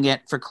just doing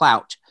it for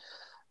clout.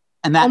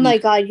 And that oh my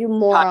God, you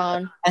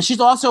moron. And she's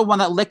also one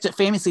that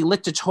famously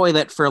licked a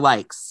toilet for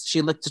likes.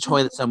 She licked a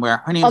toilet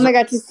somewhere. Her name Oh my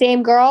God, the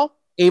same girl?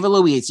 Ava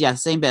Louise. Yeah,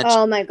 same bitch.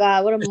 Oh my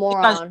God, what a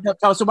moron.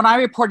 So when I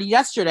reported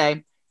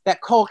yesterday that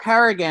Cole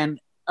Carrigan,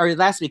 or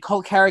last week,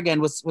 Cole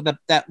Carrigan was with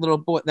that little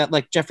boy, that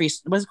like Jeffrey,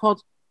 what's it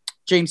called?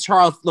 James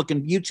Charles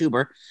looking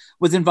YouTuber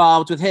was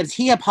involved with his.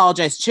 He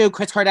apologized too.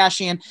 Kris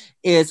Kardashian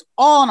is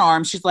all in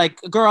arms. She's like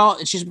a girl,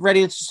 and she's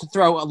ready to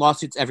throw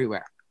lawsuits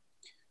everywhere.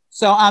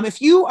 So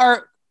if you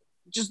are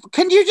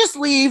can you just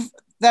leave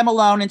them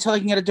alone until I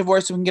can get a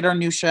divorce and we can get our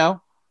new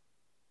show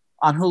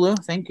on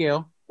Hulu? Thank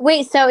you.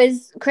 Wait, so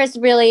is Kris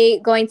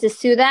really going to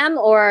sue them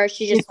or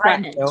she just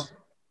threatened?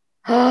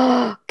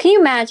 Can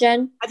you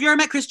imagine? Have you ever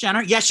met Kris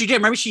Jenner? Yes, she did.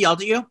 Remember she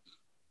yelled at you?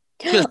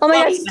 Oh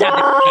my God,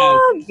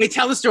 stop! Wait,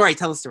 tell the story.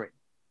 Tell the story.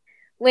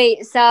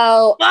 Wait,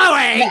 so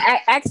Chloe! the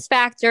X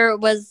Factor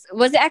was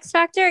it X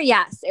Factor?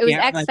 Yes, it was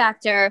Yeah, X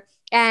Factor.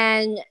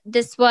 And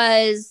this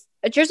was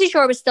Jersey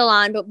Shore was still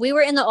on, but we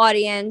were in the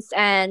audience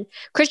and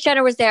Kris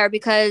Jenner was there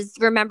because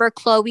remember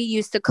Chloe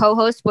used to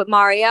co-host with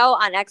Mario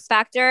on X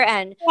Factor,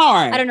 and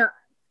I don't know.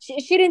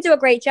 She didn't do a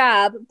great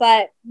job,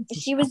 but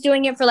she was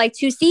doing it for like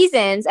 2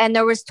 seasons. And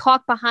there was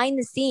talk behind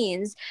the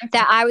scenes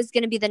that I was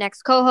going to be the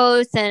next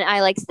co-host. And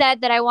I like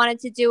said that I wanted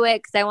to do it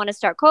because I want to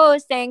start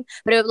co-hosting.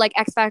 But it like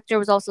X Factor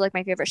was also like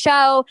my favorite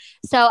show.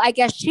 So I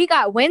guess she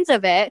got winds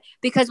of it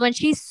because when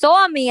she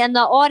saw me in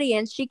the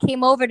audience, she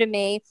came over to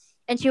me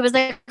and she was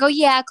like, "Oh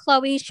yeah,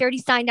 Chloe, she already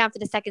signed on for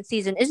the 2nd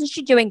season. Isn't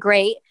she doing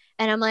great?"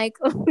 And I'm like,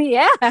 "Oh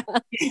yeah."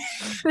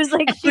 It was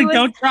like she was,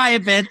 don't try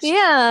it, bitch.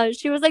 Yeah,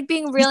 she was like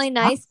being really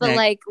nice, but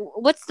like,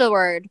 what's the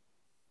word?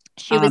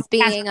 She was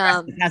being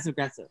passive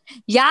aggressive.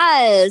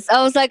 Yes,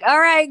 I was like, "All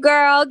right,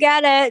 girl,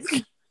 get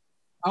it."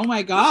 Oh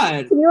my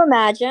God. Can you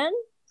imagine?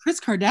 Kris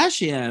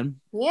Kardashian.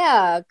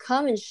 Yeah,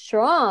 coming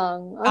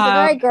strong. I was like,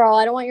 "All right, girl,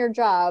 I don't want your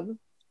job."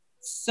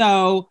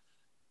 So,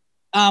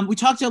 we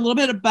talked a little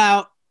bit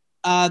about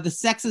the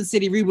Sex and the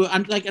City reboot.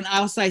 And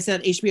also I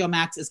said HBO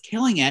Max is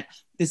killing it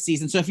this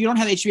season. So if you don't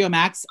have HBO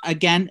Max,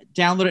 again,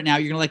 download it now.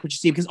 You're gonna like what you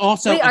see. Because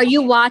also, wait, are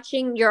you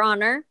watching Your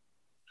Honor?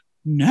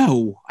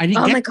 No, I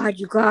didn't. Oh my God,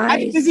 you guys!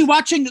 I'm busy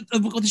watching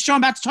the show I'm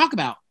about to talk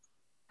about.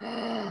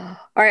 All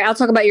right, I'll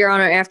talk about Your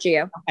Honor after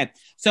you. Okay,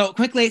 so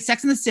quickly,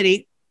 Sex and the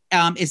City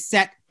is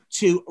set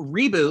to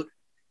reboot,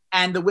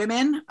 and the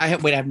women. I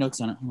have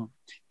notes on it. Hold on.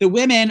 The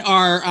women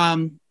are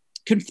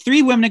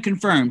 3 women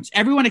confirmed.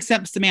 Everyone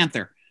except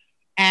Samantha.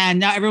 And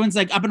now everyone's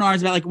like up in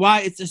arms about like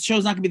why the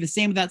show's not gonna be the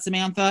same without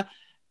Samantha.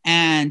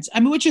 And I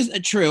mean, which is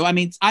true. I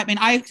went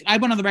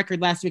on the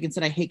record last week and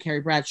said I hate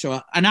Carrie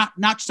Bradshaw.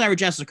 Not Sarah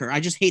Jessica. I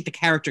just hate the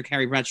character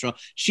Carrie Bradshaw.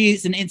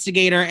 She's an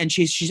instigator and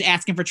she's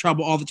asking for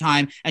trouble all the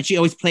time, and she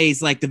always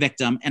plays like the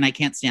victim, and I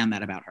can't stand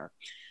that about her.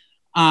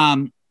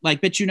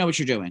 Like, bitch, you know what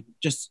you're doing.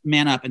 Just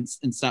man up and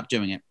stop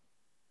doing it.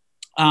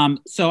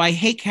 So I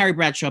hate Carrie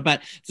Bradshaw,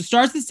 but the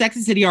stars of the Sex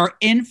and the City are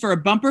in for a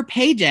bumper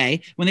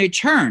payday when they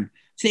return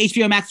to the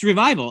HBO Max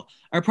revival.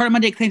 Our Report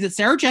Monday claims that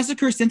Sarah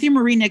Jessica, Cynthia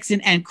Marie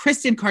Nixon, and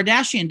Kristen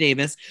Kardashian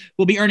Davis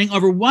will be earning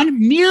over $1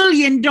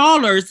 million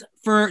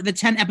for the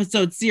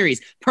 10-episode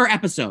series per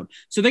episode.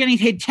 So they're going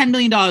to pay $10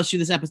 million to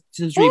this episode.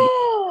 To this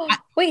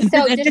Wait,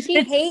 so does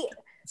she hate?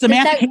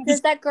 Samantha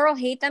does that girl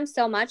hate them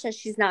so much that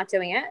she's not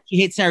doing it? She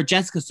hates Sarah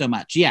Jessica so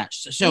much. Yeah.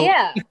 So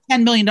yeah.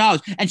 $10 million.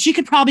 And she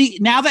could probably,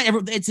 now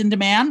that it's in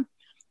demand,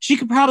 she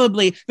could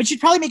probably, but she'd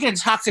probably make it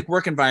a toxic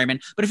work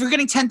environment. But if you're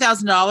getting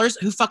 $10,000,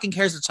 who fucking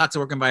cares the toxic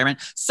work environment?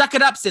 Suck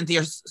it up,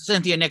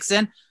 Cynthia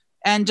Nixon,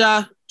 and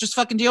just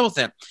fucking deal with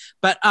it.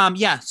 But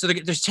yeah, so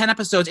there's 10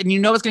 episodes, and you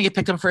know it's going to get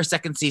picked up for a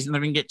 2nd season. They're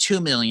going to get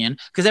 $2 million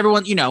because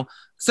everyone, you know.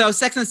 So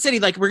Sex and the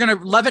City, like, we're going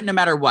to love it no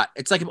matter what.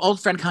 It's like an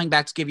old friend coming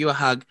back to give you a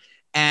hug,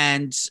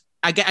 and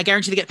I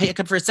guarantee to get picked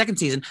up for a 2nd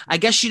season. I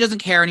guess she doesn't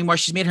care anymore.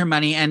 She's made her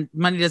money, and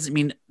money doesn't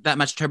mean that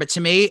much to her. But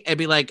to me, it'd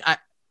be like,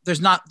 there's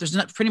not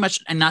pretty much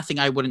nothing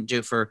I wouldn't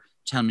do for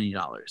 $10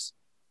 million.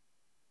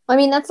 I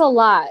mean, that's a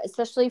lot,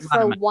 especially A lot of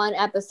for money. one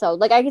episode.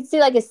 Like, I could see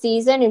like a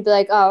season and be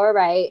like, oh, all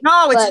right.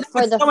 No, But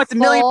for the it's a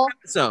million full, per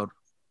episode.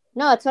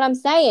 no, that's what I'm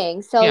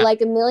saying. So, Yeah. like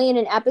 $1 million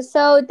an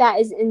episode, that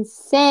is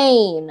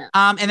insane.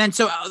 And then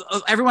so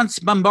everyone's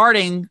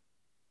bombarding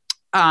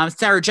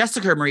Sarah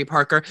Jessica Marie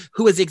Parker,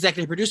 who is the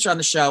executive producer on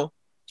the show,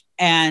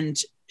 and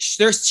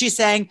she's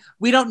saying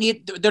we don't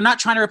need. They're not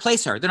trying to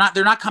replace her. They're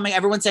not coming.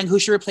 Everyone's saying who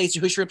should replace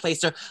her. Who should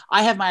replace her?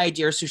 I have my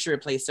ideas who should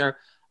replace her.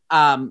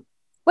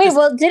 Wait,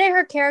 well, didn't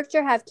her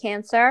character have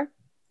cancer?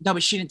 No,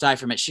 but she didn't die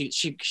from it.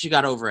 She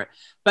got over it.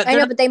 But I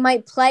know, but they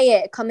might play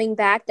it coming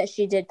back that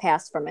she did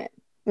pass from it.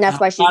 And that's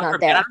why she's not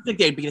there. I don't think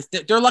they'd be.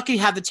 They're lucky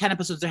to have the 10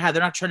 episodes they had.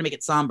 They're not trying to make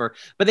it somber.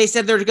 But they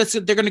said they're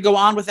going to go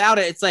on without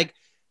it. It's like.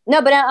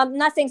 No, but I'm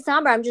not saying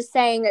somber. I'm just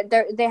saying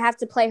they have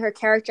to play her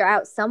character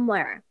out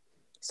somewhere.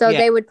 So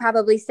they would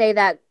probably say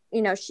that,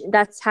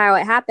 that's how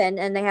it happened.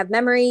 And they have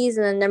memories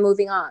and then they're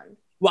moving on.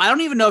 Well, I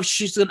don't even know if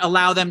she's going to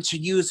allow them to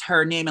use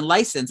her name and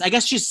license. I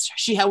guess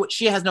she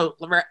has no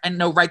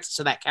rights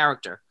to that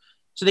character.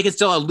 So they can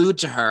still allude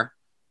to her.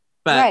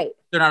 But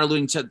they're not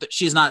alluding to.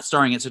 She's not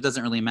starring it, so it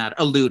doesn't really matter.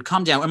 Allude.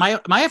 Calm down. Am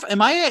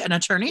I an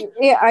attorney?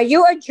 Yeah. Are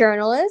you a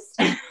journalist?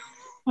 Am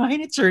I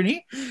an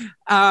attorney?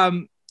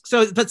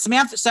 But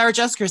Sarah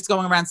Jessica is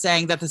going around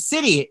saying that the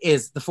city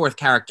is the fourth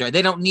character.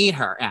 They don't need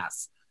her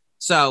as.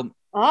 So.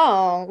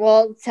 Oh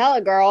well, tell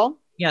it, girl.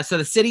 Yeah. So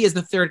the city is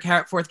the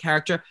fourth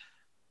character.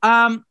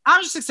 I'm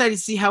just excited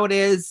to see how it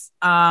is.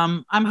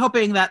 I'm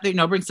hoping that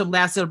bring some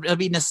laughs. It'll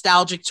be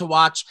nostalgic to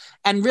watch.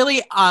 And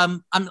really,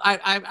 I'm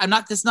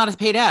not. This is not a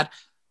paid ad.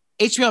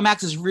 HBO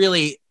Max is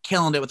really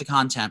killing it with the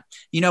content.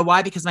 You know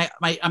why? Because I'm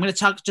going to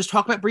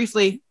talk about it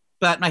briefly.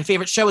 But my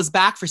favorite show is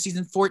back for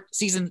season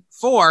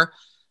 4.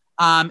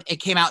 It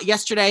came out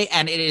yesterday,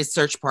 and it is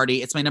Search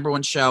Party. It's my number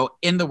one show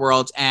in the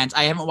world, and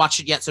I haven't watched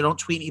it yet, so don't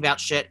tweet me about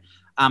shit.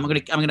 I'm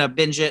gonna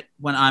binge it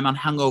when I'm on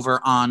hungover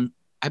on.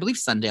 I believe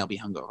Sunday I'll be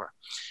hungover.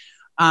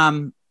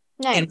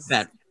 Nice. In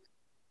bed.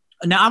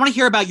 Now I want to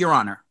hear about Your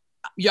Honor.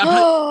 Yeah,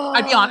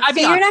 I'd be on.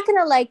 You're not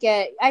gonna like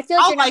it. I feel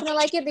like you're not gonna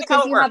like it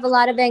because you have a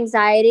lot of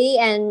anxiety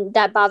and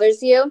that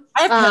bothers you.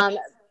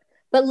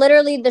 But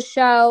literally the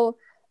show,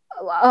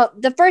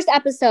 the first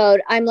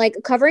episode, I'm like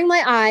covering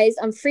my eyes.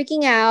 I'm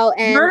freaking out,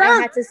 and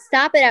I had to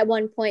stop it at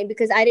one point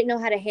because I didn't know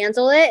how to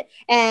handle it,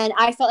 and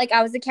I felt like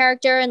I was the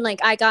character, and like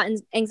I got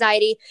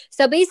anxiety.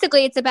 So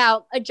basically, it's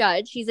about a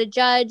judge. He's a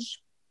judge.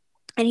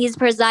 And he's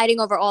presiding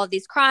over all of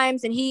these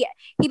crimes. And he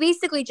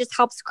basically just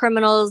helps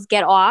criminals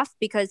get off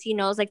because he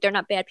knows like they're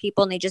not bad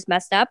people and they just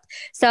messed up.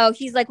 So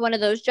he's like one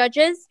of those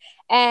judges.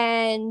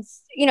 And,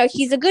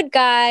 he's a good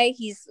guy.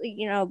 He's,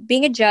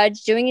 being a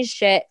judge, doing his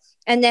shit.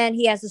 And then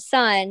he has a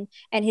son,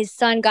 and his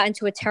son got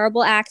into a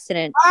terrible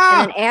accident.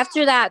 And then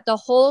after that, the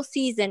whole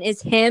season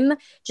is him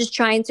just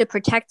trying to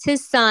protect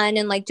his son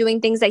and like doing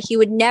things that he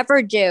would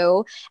never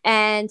do.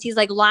 And he's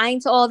like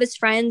lying to all of his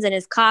friends and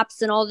his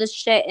cops and all this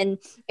shit. And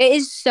it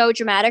is so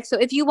dramatic. So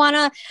if you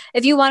wanna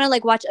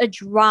like watch a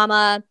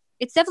drama,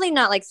 it's definitely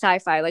not like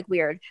sci-fi, like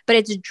weird, but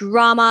it's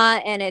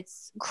drama and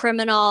it's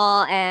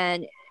criminal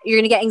and you're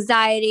gonna get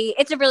anxiety.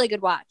 It's a really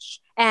good watch.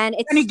 And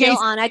it's still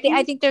on. I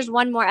think there's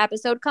one more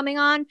episode coming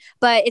on,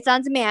 but it's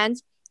on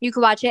demand. You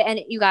can watch it, and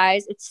you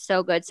guys, it's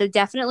so good. So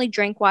definitely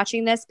drink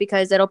watching this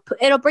because it'll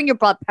bring your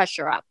blood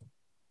pressure up.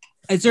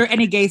 Is there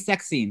any gay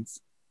sex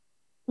scenes?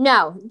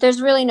 No, there's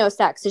really no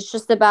sex. It's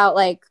just about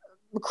like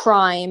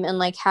crime and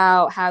like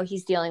how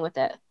he's dealing with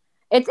it.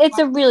 It's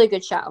a really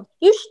good show.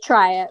 You should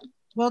try it.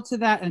 Well, to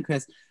that and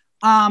Chris.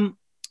 Now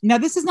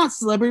this is not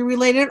celebrity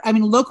related. I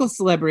mean, local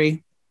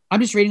celebrity.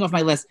 I'm just reading off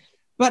my list,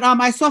 but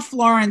I saw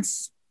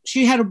Florence.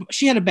 She had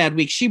a bad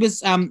week. She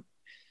was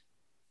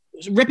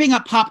ripping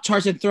up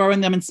Pop-Tarts and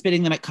throwing them and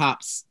spitting them at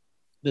cops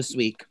this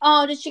week.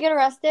 Oh, did she get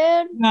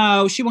arrested?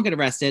 No, she won't get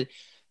arrested.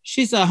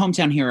 She's a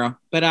hometown hero,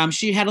 but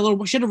she had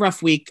a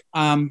rough week.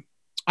 I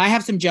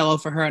have some Jell-O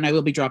for her, and I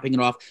will be dropping it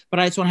off. But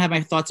I just want to have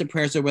my thoughts and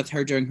prayers with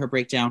her during her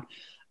breakdown.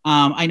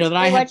 I know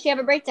that why'd she have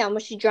a breakdown?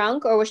 Was she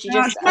drunk or was she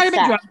just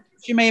upset?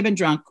 She may have been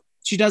drunk.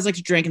 She does like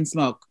to drink and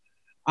smoke.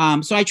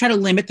 So I try to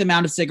limit the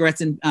amount of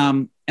cigarettes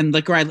and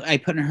liquor I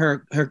put in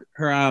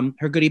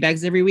her goodie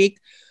bags every week,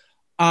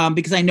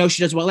 because I know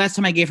she does well. Last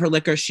time I gave her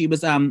liquor, she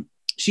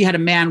had a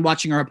man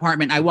watching her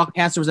apartment. I walked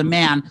past, there was a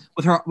man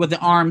with the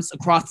arms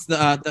across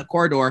the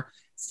corridor,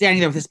 standing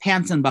there with his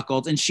pants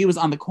unbuckled, and she was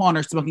on the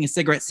corner smoking a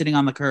cigarette, sitting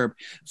on the curb.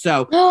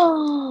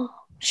 So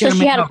she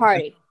had a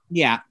party.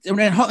 Yeah. If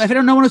I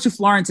don't know who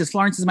Florence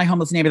is my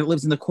homeless neighbor that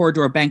lives in the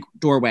corridor bank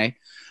doorway.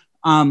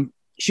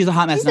 She's a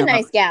hot mess. She's a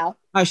nice gal.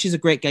 Oh, she's a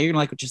great gal. You're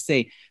gonna like what you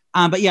see.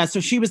 But yeah, so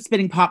she was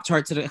spitting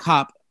Pop-Tarts at a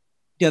cop.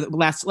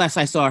 Last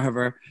I saw of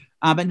her.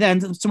 But then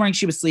this morning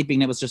she was sleeping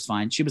and it was just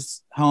fine. She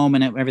was home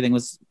and everything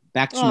was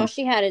back to normal.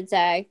 She had a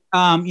day.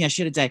 Yeah,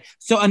 she had a day.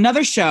 So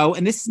another show,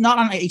 and this is not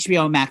on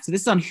HBO Max. So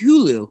this is on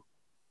Hulu.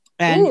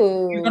 And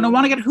you're gonna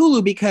want to get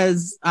Hulu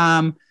because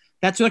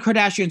that's where the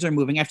Kardashians are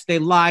moving after they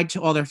lied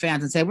to all their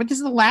fans and said, well, this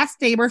is the last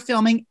day we're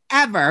filming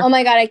ever. Oh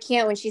my God, I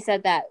can't when she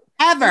said that.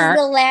 Ever. This is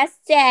the last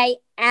day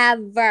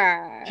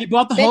ever. She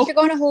bought the Bitch, you're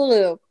going to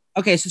Hulu.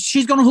 Okay, so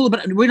she's going to Hulu,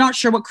 but we're not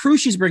sure what crew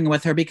she's bringing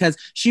with her because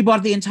she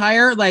bought the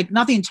entire, like,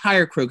 not the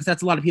entire crew, because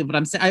that's a lot of people,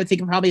 but I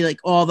think probably like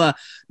all the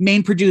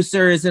main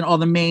producers and all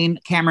the main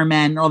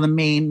cameramen, all the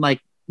main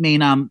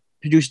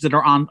producers that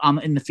are on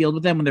in the field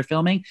with them when they're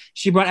filming.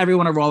 She brought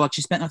everyone a Rolex.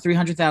 She spent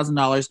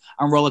 $300,000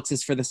 on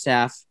Rolexes for the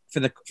staff, for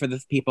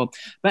the people.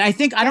 But I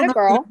think I don't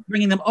know if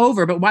bringing them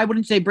over. But why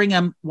wouldn't they bring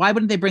them? Why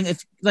wouldn't they bring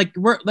if like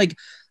we're like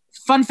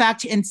fun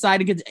fact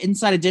inside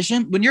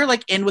edition when you're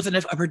like in with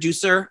a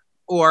producer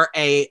or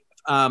a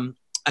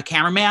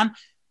cameraman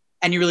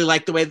and you really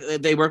like the way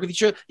that they work with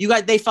each other,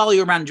 they follow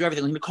you around and do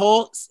everything. Like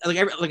Nicole,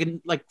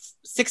 like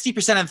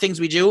 60% of the things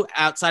we do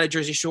outside of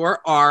Jersey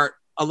Shore are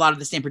a lot of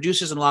the same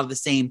producers and a lot of the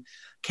same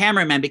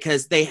cameramen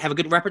because they have a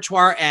good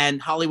repertoire,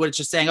 and Hollywood is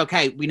just saying,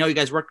 okay, we know you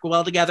guys work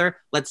well together,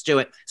 let's do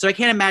it. So I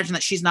can't imagine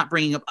that she's not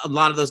bringing a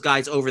lot of those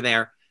guys over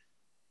there,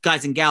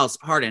 guys and gals,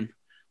 pardon,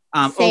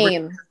 over to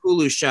the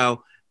Hulu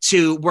show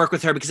to work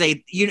with her because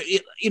they,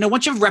 you know,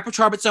 once you have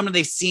repertoire with someone,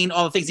 they've seen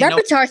all the things.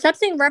 Repertoire, stop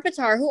saying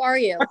repertoire. Who are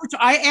you?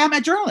 I am a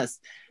journalist.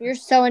 You're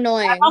so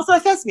annoying. I'm also a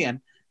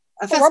thespian.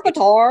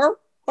 Repertoire.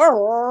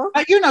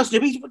 You know,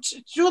 Snoopy,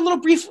 do a little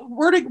brief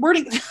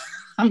wording.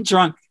 I'm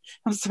drunk.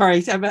 I'm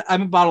sorry. I'm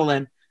a bottle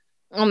in.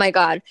 Oh my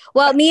God.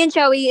 Well, me and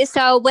Joey,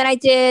 so when I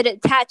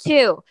did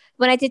Tattoo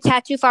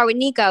Far with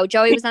Nico,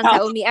 Joey was on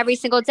set with me every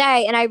single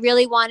day. And I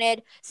really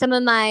wanted some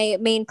of my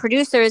main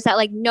producers that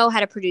like know how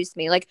to produce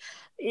me. Like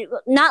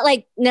not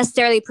like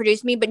necessarily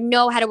produce me, but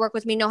know how to work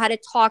with me, know how to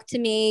talk to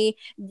me,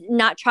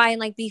 not try and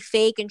like be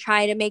fake and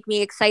try to make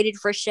me excited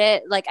for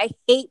shit. Like I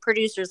hate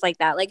producers like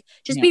that. Like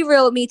just be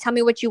real with me. Tell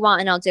me what you want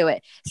and I'll do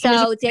it.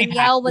 So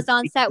Danielle was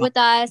on set with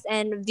us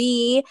and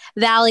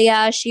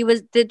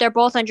Valia, they're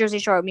both on Jersey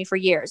Shore with me for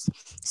years.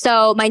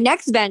 So my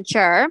next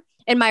venture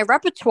in my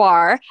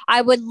repertoire,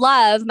 I would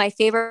love my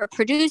favorite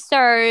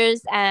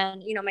producers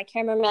and, you know, my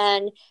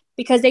cameramen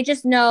because they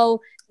just know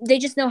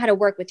how to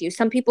work with you.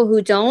 Some people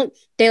who don't,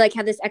 they like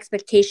have this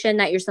expectation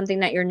that you're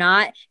something that you're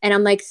not. And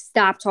I'm like,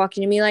 stop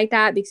talking to me like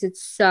that because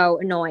it's so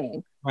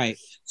annoying. Right.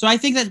 So I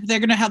think that they're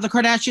going to have the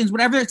Kardashians,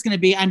 whatever it's going to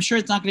be. I'm sure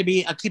it's not going to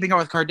be a Keeping Up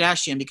with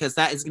Kardashian because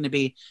that is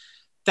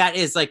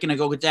like going to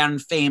go down in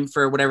fame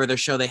for whatever their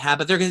show they have.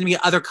 But they're going to be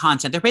other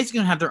content. They're basically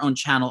going to have their own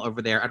channel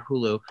over there at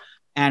Hulu.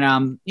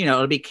 And, you know,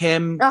 it'll be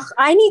Kim. Ugh,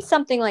 I need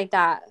something like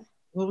that.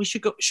 Well,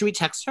 should we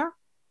text her?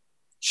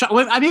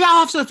 Maybe I'll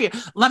have Sophia.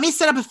 Let me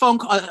set up a phone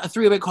call, a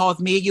three-way call with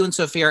me, you, and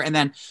Sophia, and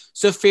then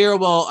Sophia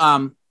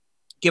will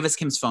give us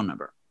Kim's phone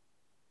number.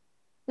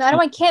 No, I don't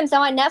want Kim's. I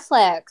want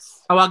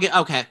Netflix. Oh,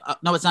 okay.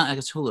 No, it's not. I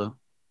guess Hulu.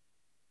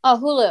 Oh,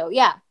 Hulu.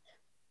 Yeah.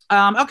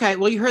 Okay.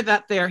 Well, you heard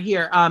that there.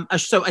 Here.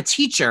 So a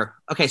teacher.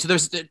 Okay. So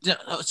there's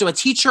a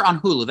teacher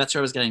on Hulu. That's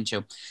where I was getting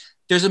to.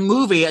 There's a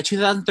movie, a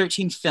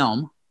 2013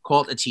 film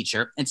called A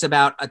Teacher. It's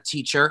about a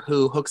teacher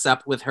who hooks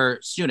up with her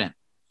student.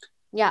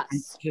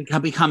 Yes.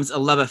 It becomes a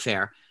love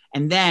affair.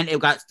 And then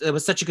it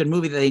was such a good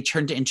movie that they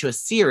turned it into a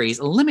series,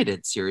 a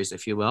limited series,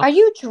 if you will. Are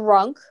you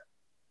drunk?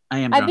 I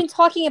am drunk. I've been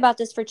talking about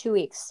this for 2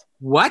 weeks.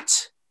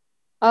 What?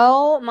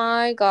 Oh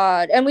my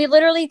God. And we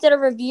literally did a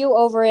review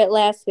over it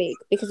last week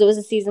because it was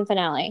a season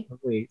finale.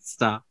 Wait,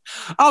 stop.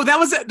 Oh, that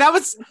was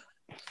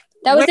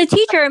The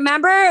teacher.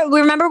 Remember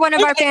one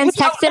of our fans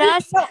texted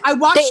us?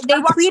 They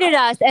tweeted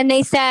us and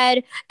they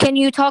said, can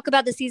you talk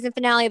about the season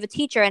finale of A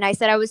Teacher? And I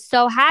said, I was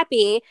so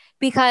happy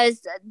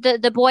because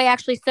the boy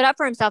actually stood up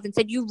for himself and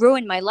said, you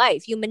ruined my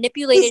life. You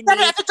manipulated me. He said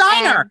it at the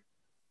diner.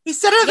 He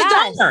said it at the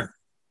diner.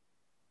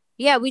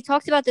 Yeah, we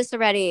talked about this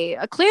already.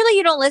 Clearly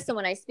you don't listen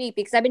when I speak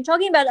because I've been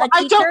talking about A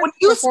Teacher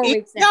for 4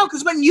 weeks now. No,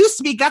 because when you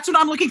speak, that's when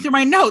I'm looking through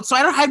my notes. So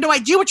I have no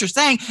idea what you're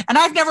saying. And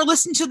I've never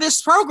listened to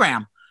this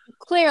program.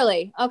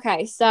 Clearly.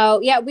 Okay. So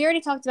yeah, we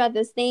already talked about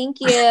this. Thank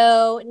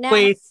you. Next.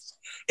 Wait,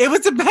 it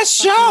was the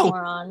best show.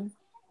 Moron.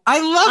 I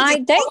loved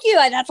it. Thank you.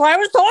 That's why I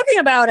was talking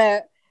about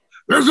it.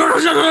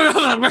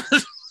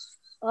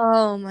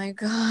 Oh my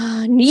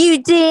God.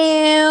 You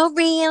do?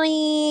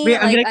 Really? Wait,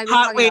 I'm getting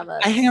hot. Wait,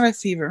 I have a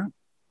fever.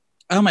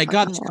 Oh my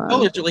God, this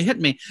controller's really hit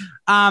me.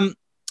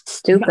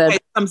 Stupid. Okay,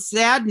 some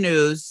sad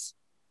news.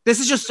 This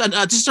is just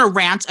a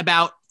rant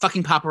about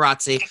fucking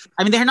paparazzi.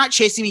 I mean, they're not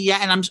chasing me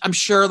yet, and I'm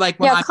sure like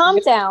calm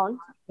down.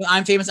 When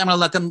I'm famous, I'm gonna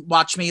let them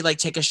watch me like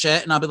take a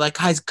shit, and I'll be like,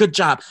 guys, good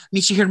job.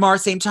 Meet you here tomorrow,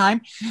 same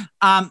time.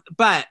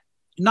 But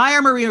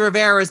Naya Marie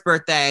Rivera's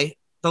birthday,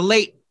 the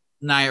late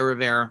Naya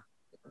Rivera,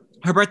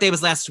 her birthday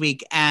was last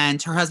week,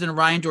 and her husband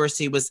Ryan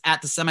Dorsey was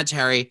at the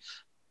cemetery,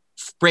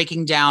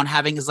 breaking down,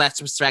 having his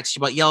last respects. She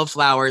bought yellow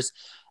flowers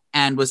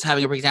and was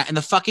having a breakdown. And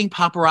the fucking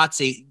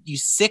paparazzi, you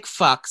sick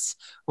fucks,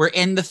 were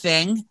in the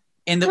thing.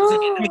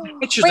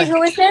 Pictures. Wait,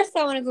 who is this?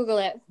 I want to Google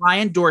it.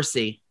 Ryan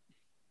Dorsey.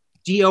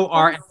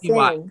 Dorsey.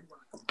 Oh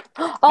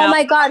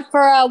my God.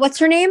 For what's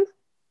her name?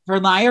 For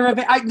Naya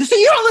Rivera. So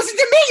you don't listen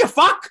to me, you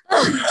fuck.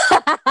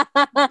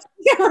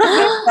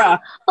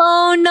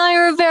 Oh,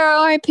 Naya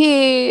Rivera,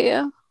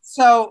 RIP.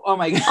 So, oh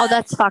my God. Oh,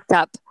 that's fucked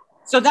up.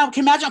 So now,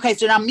 can you imagine? Okay,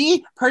 so now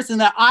me personally,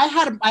 that I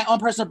had my own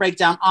personal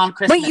breakdown on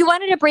Christmas. Wait, you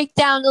wanted to break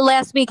down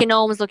last week and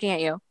no one was looking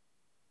at you.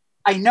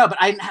 I know, but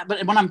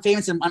when I'm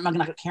famous, I'm not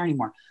gonna care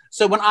anymore.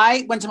 So when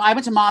I went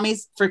to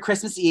mommy's for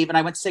Christmas Eve, and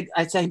I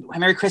said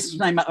Merry Christmas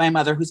to my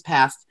mother who's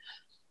passed,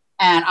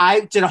 and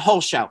I did a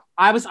whole show.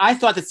 I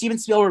thought that Steven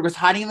Spielberg was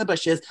hiding in the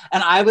bushes,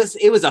 and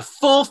it was a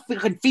full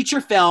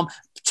feature film,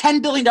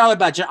 $10 billion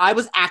budget. I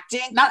was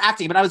not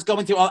acting, but I was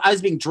going through I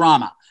was being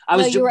drama.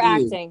 You were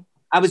acting.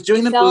 I was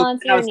doing the move,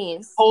 I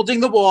was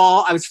holding the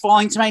wall. I was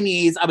falling to my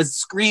knees. I was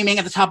screaming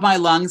at the top of my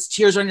lungs,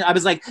 tears running. I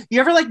was like, you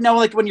ever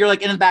know when you're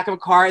in the back of a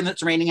car and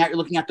it's raining out, you're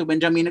looking out the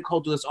window. Me and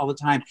Nicole do this all the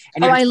time.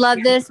 And I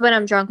love this when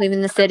I'm drunk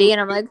leaving the city and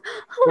I'm like,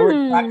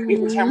 we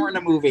pretend we're in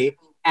a movie.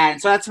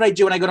 And so that's what I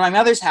do when I go to my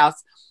mother's house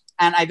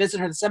and I visit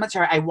her at the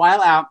cemetery. I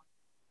while out.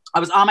 I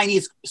was on my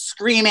knees,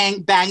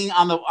 screaming, banging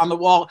on the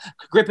wall,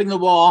 gripping the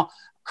wall,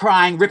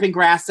 crying, ripping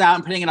grass out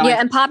and putting it on.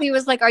 Yeah, and Poppy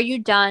was like, "Are you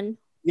done?"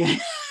 Yeah.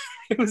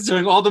 It was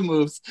doing all the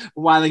moves,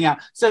 whiling out.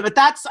 So, but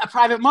that's a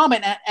private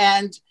moment.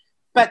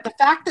 But the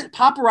fact that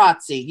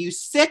paparazzi, you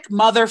sick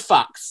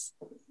motherfucks,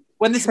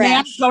 when this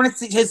man is going to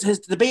see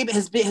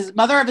his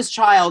mother of his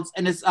child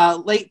and his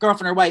late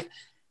girlfriend or wife,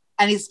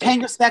 and he's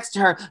paying respects to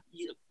her,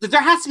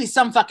 there has to be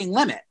some fucking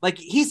limit. Like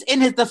he's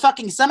in the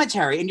fucking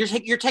cemetery, and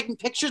you're taking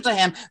pictures of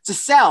him to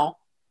sell,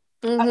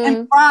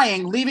 and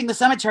crying, leaving the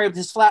cemetery with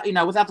his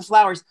without the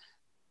flowers.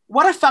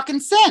 What a fucking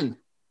sin!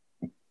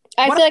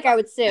 I feel like I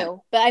would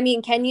sue, but I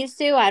mean, can you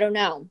sue? I don't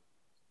know.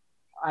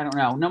 I don't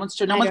know. No one's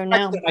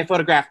my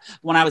photograph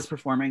when I was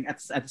performing at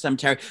the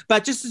cemetery.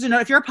 But just as you know,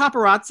 if you're a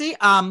paparazzi,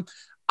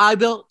 I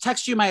will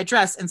text you my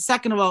address. And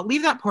second of all,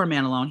 leave that poor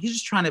man alone. He's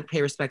just trying to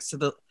pay respects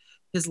to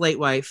his late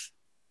wife.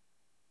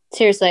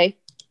 Seriously.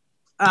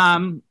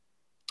 And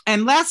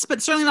last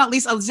but certainly not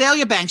least,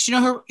 Azealia Banks. You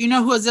know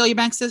who Azealia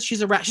Banks is?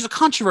 She's a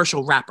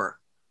controversial rapper.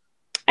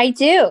 I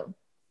do.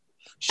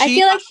 I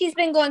feel like she's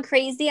been going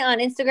crazy on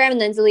Instagram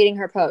and then deleting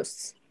her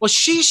posts. Well,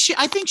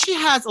 I think she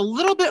has a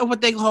little bit of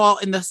what they call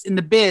in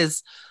the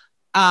biz.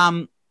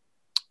 Oh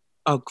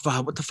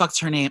God, what the fuck's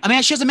her name? I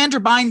mean, she has Amanda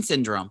Bynes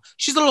syndrome.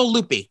 She's a little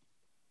loopy.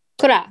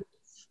 Correct.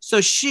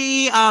 So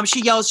she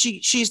yells.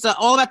 She's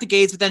all about the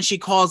gays, but then she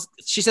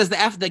says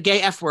the gay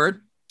F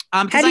word.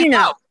 How do you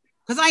know?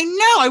 Because I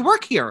know I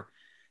work here,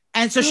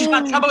 and so she's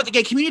got trouble with the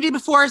gay community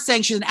before,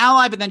 saying she's an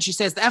ally, but then she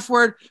says the F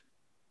word.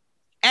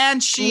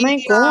 And she, oh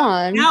my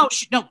God. No,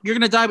 you're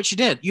gonna die. What she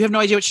did? You have no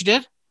idea what she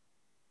did.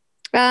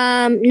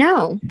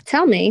 No.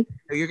 Tell me.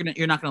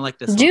 You're not gonna like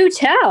this. Do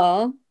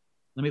tell.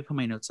 Let me put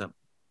my notes up.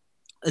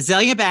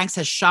 Azealia Banks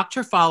has shocked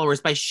her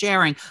followers by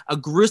sharing a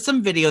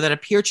gruesome video that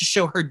appeared to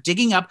show her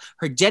digging up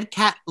her dead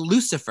cat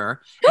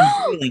Lucifer and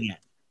boiling it.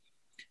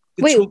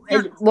 Wait,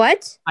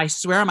 what? I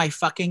swear on my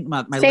fucking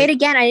my. Say it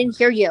again. I didn't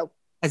hear you.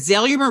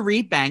 Azealia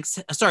Marie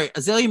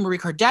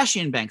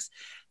Kardashian Banks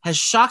has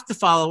shocked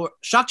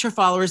her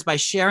followers by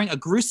sharing a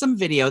gruesome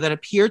video that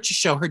appeared to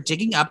show her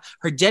digging up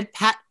her dead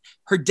pet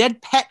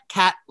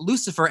cat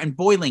Lucifer and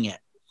boiling it.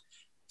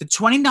 The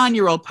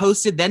 29-year-old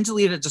posted, then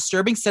deleted a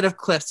disturbing set of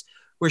clips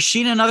where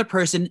she and another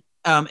person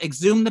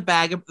exhumed the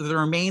bag of the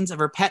remains of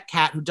her pet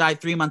cat who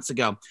died 3 months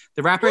ago.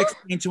 The rapper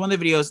explained to one of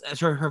the videos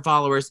to her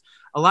followers,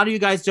 "A lot of you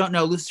guys don't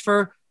know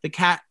Lucifer, the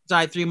cat,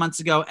 died 3 months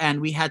ago, and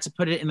we had to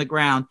put it in the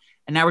ground,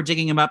 and now we're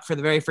digging him up for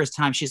the very first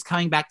time. She's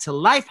coming back to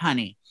life,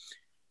 honey."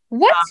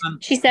 What?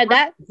 She said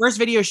that? The first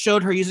video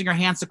showed her using her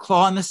hands to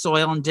claw in the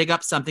soil and dig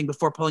up something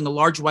before pulling a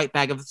large white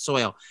bag of the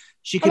soil.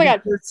 She could be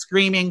heard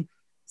screaming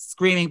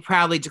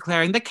proudly,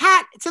 declaring, "The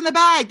cat, it's in the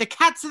bag. The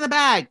cat's in the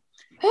bag."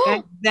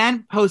 And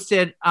then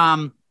posted,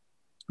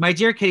 "My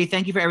dear Kitty,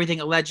 thank you for everything,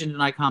 a legend,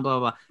 an icon, blah,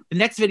 blah, blah." The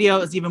next video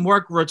is even more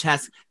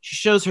grotesque. She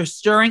shows her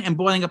stirring and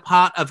boiling a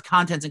pot of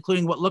contents,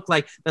 including what looked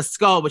like the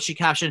skull, which she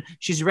captioned,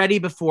 "She's ready,"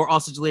 before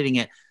also deleting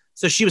it.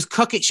 So she was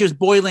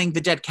boiling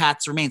the dead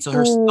cat's remains. So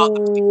her skull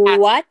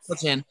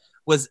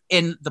was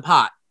in the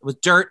pot with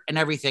dirt and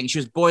everything. She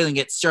was boiling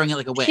it, stirring it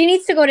like a witch. She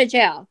needs to go to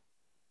jail.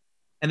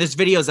 And there's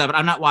videos of it.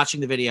 I'm not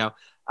watching the video.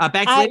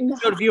 Banks later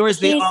showed viewers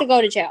she needs to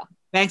go to jail.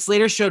 Banks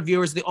later showed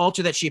viewers the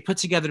altar that she put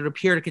together to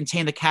appear to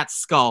contain the cat's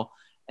skull.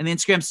 In the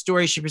Instagram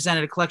story, she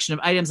presented a collection of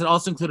items that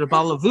also included a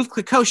bottle of Veuve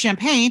Clicquot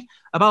champagne,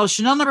 a bottle of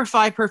Chanel No.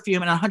 5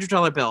 perfume, and a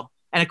 $100 bill,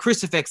 and a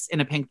crucifix in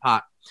a pink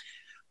pot.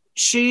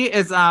 She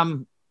is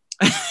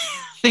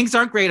things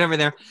aren't great over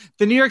there.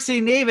 The New York City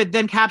Native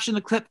then captioned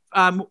the clip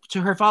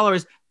to her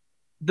followers,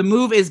 "The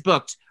move is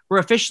booked. We're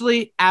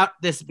officially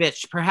out this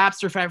bitch,"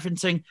 perhaps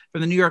referencing from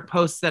the New York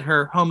Post that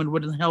her home in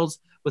Woodland Hills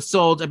was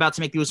sold, about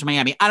to make the moves to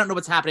Miami. I don't know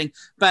what's happening,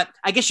 but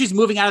I guess she's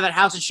moving out of that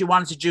house and she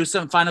wanted to do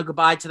some final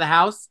goodbye to the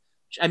house.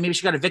 Maybe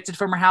she got evicted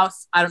from her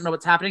house. I don't know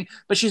what's happening,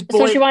 but she's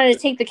So she wanted to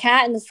take the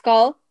cat and the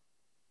skull?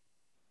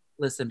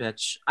 Listen,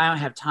 bitch, I don't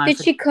have time.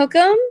 Did she cook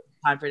them?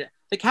 Time for it.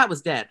 The cat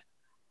was dead.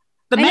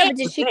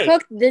 Did she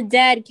cook the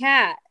dead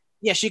cat?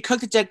 Yeah, she cooked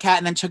the dead cat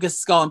and then took his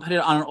skull and put it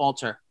on an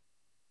altar.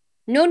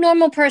 No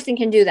normal person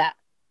can do that.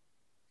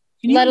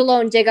 Let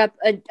alone dig up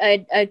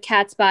a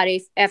cat's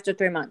body after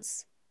 3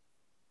 months.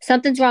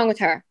 Something's wrong with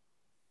her.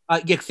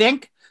 You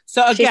think?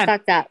 So again, she's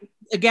fucked up.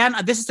 Again,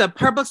 this is a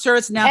public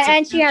service announcement.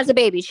 And she has a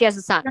baby. She has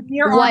a son.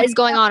 What is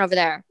going on over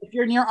there? If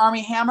you're near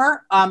Army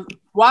Hammer,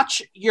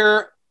 watch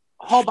your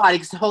whole body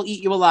because he'll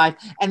eat you alive.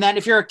 And then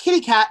if you're a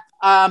kitty cat,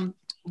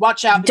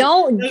 watch out.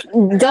 Don't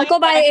go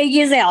by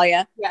Iggy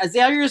Azalea. Yeah,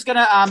 Azalea is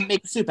gonna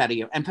make soup out of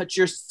you and put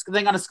your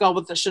thing on a skull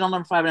with the Chanel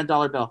number 5 and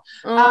 $1 bill.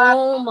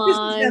 Oh my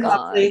God.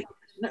 Lovely.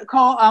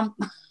 Nicole, I'm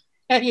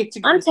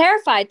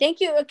terrified.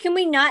 Thank you. Can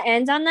we not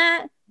end on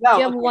that? No, Do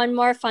you have one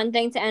more fun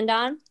thing to end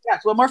on?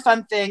 Yes, one more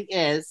fun thing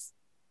is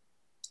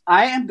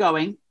I am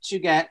going to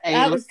get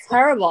That was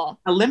terrible.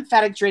 a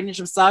lymphatic drainage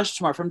massage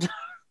tomorrow from Dr.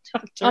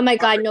 Oh my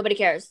God, nobody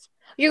cares.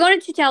 You're going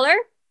to Tuteller?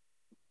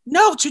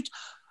 No,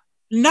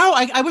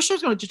 I wish I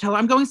was going to Tuteller.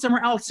 I'm going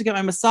somewhere else to get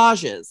my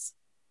massages.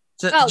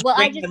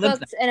 I just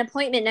booked an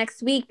appointment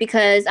next week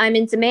because I'm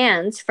in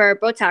demand for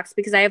Botox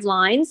because I have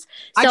lines.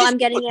 So I'm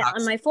getting it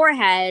on my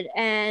forehead.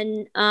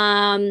 And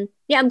I'm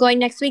going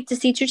next week to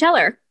see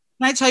Tuteller.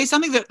 Can I tell you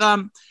something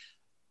that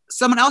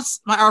someone else,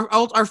 our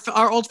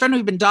old friend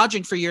we've been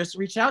dodging for years,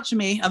 reached out to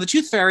me on the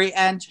Tooth Fairy,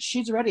 and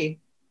she's ready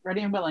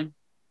and willing.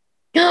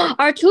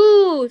 Our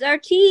teeth.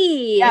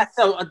 Yeah,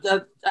 so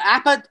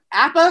Appa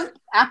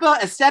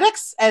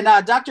Aesthetics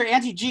and Dr.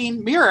 Auntie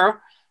Jean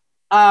Mirror,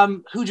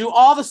 who do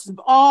all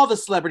the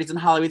celebrities in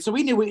Hollywood. So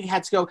we knew we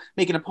had to go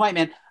make an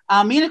appointment.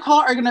 Me and Nicole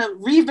are going to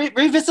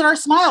revisit our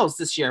smiles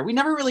this year. We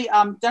never really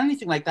done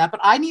anything like that, but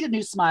I need a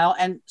new smile,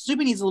 and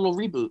Snoopy needs a little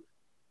reboot.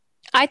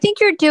 I think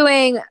you're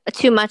doing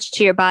too much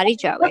to your body,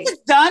 Joey. Once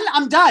it's done,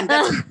 I'm done.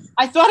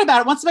 I thought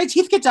about it. Once my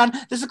teeth get done,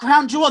 there's a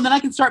crown jewel, and then I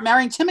can start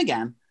marrying Tim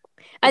again.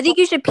 I think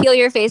you should peel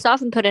your face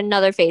off and put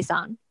another face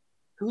on.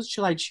 Who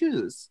shall I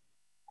choose?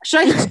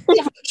 Should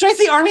I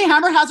see Armie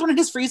Hammer has one in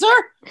his freezer?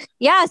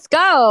 Yes,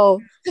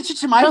 go.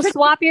 He'll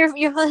swap your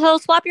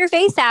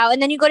face out,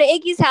 and then you go to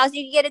Iggy's house.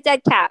 You can get a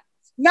dead cat.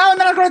 No, and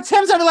then I'll go to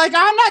Tim's and be like,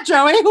 I'm not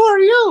Joey. Who are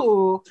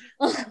you?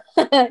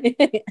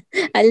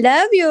 I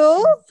love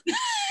you.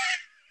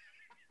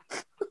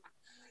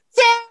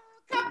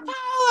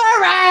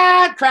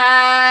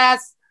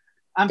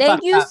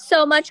 Thank you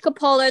so much,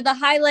 Capolar. The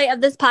highlight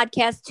of this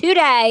podcast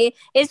today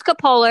is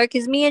Capolar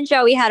because me and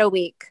Joey had a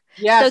week.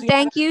 Yeah. So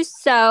thank you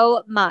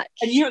so much.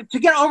 And to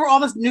get over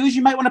all this news,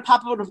 you might want to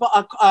pop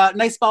up a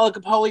nice bottle of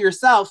Capolar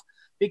yourself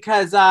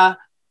because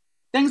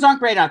things aren't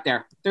great out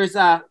there. There's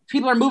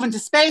people are moving to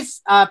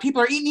space.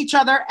 People are eating each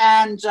other,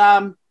 and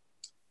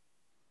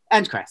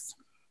Chris.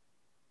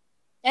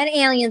 And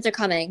aliens are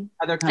coming.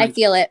 They're coming. I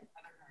feel it.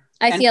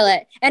 I feel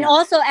it. And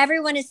also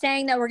everyone is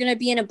saying that we're going to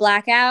be in a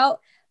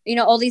blackout. You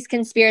know, all these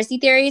conspiracy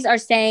theorists are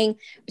saying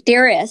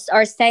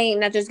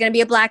that there's going to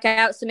be a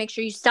blackout. So make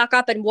sure you stock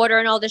up and water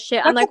and all this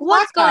shit. I'm like,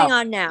 what's going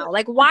on now?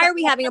 Like, why are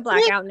we having a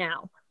blackout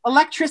now?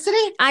 Electricity?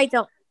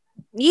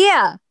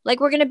 Yeah. Like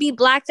we're going to be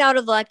blacked out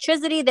of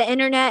electricity, the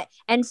internet,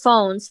 and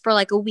phones for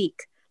like a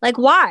week. Like,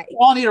 why? We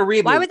all need a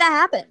reboot. Why would that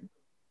happen?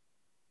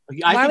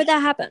 Why would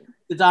that happen?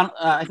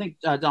 I think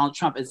Donald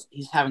Trump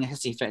he's having a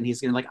hissy fit and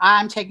he's going to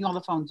I'm taking all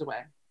the phones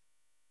away.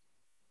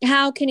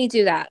 How can he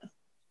do that?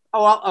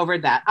 Oh, well, over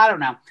that. I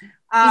don't know.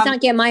 He's not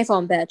getting my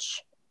phone, bitch.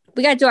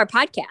 We got to do our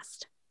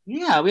podcast.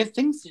 Yeah, we have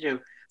things to do.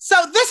 So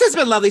this has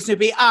been lovely,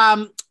 Snoopy.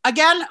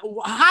 Again,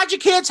 hide your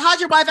kids, hide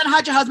your wife, and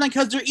hide your husband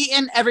because they're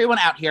eating everyone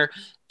out here.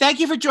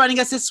 Thank you for joining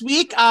us this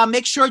week.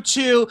 Make sure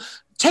to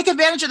take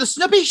advantage of the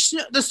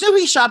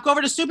Snoopy Shop. Go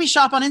over to Snoopy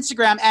Shop on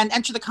Instagram and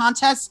enter the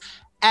contest.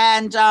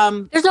 And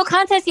there's no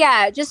contest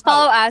yet. Just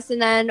follow us,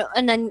 and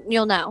then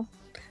you'll know.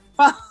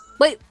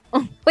 Wait,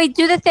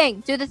 do the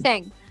thing.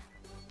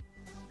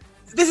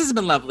 This has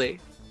been lovely.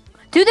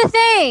 Do the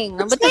thing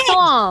with the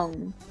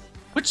song.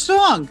 Which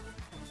song?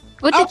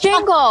 With the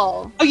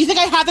jingle. Oh, you think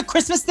I have the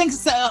Christmas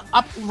things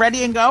up,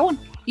 ready and go?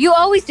 You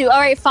always do. All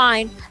right,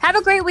 fine. Have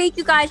a great week,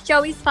 you guys.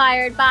 Joey's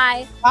fired.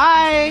 Bye.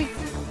 Bye.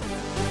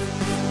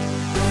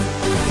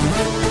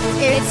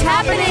 It's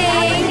happening.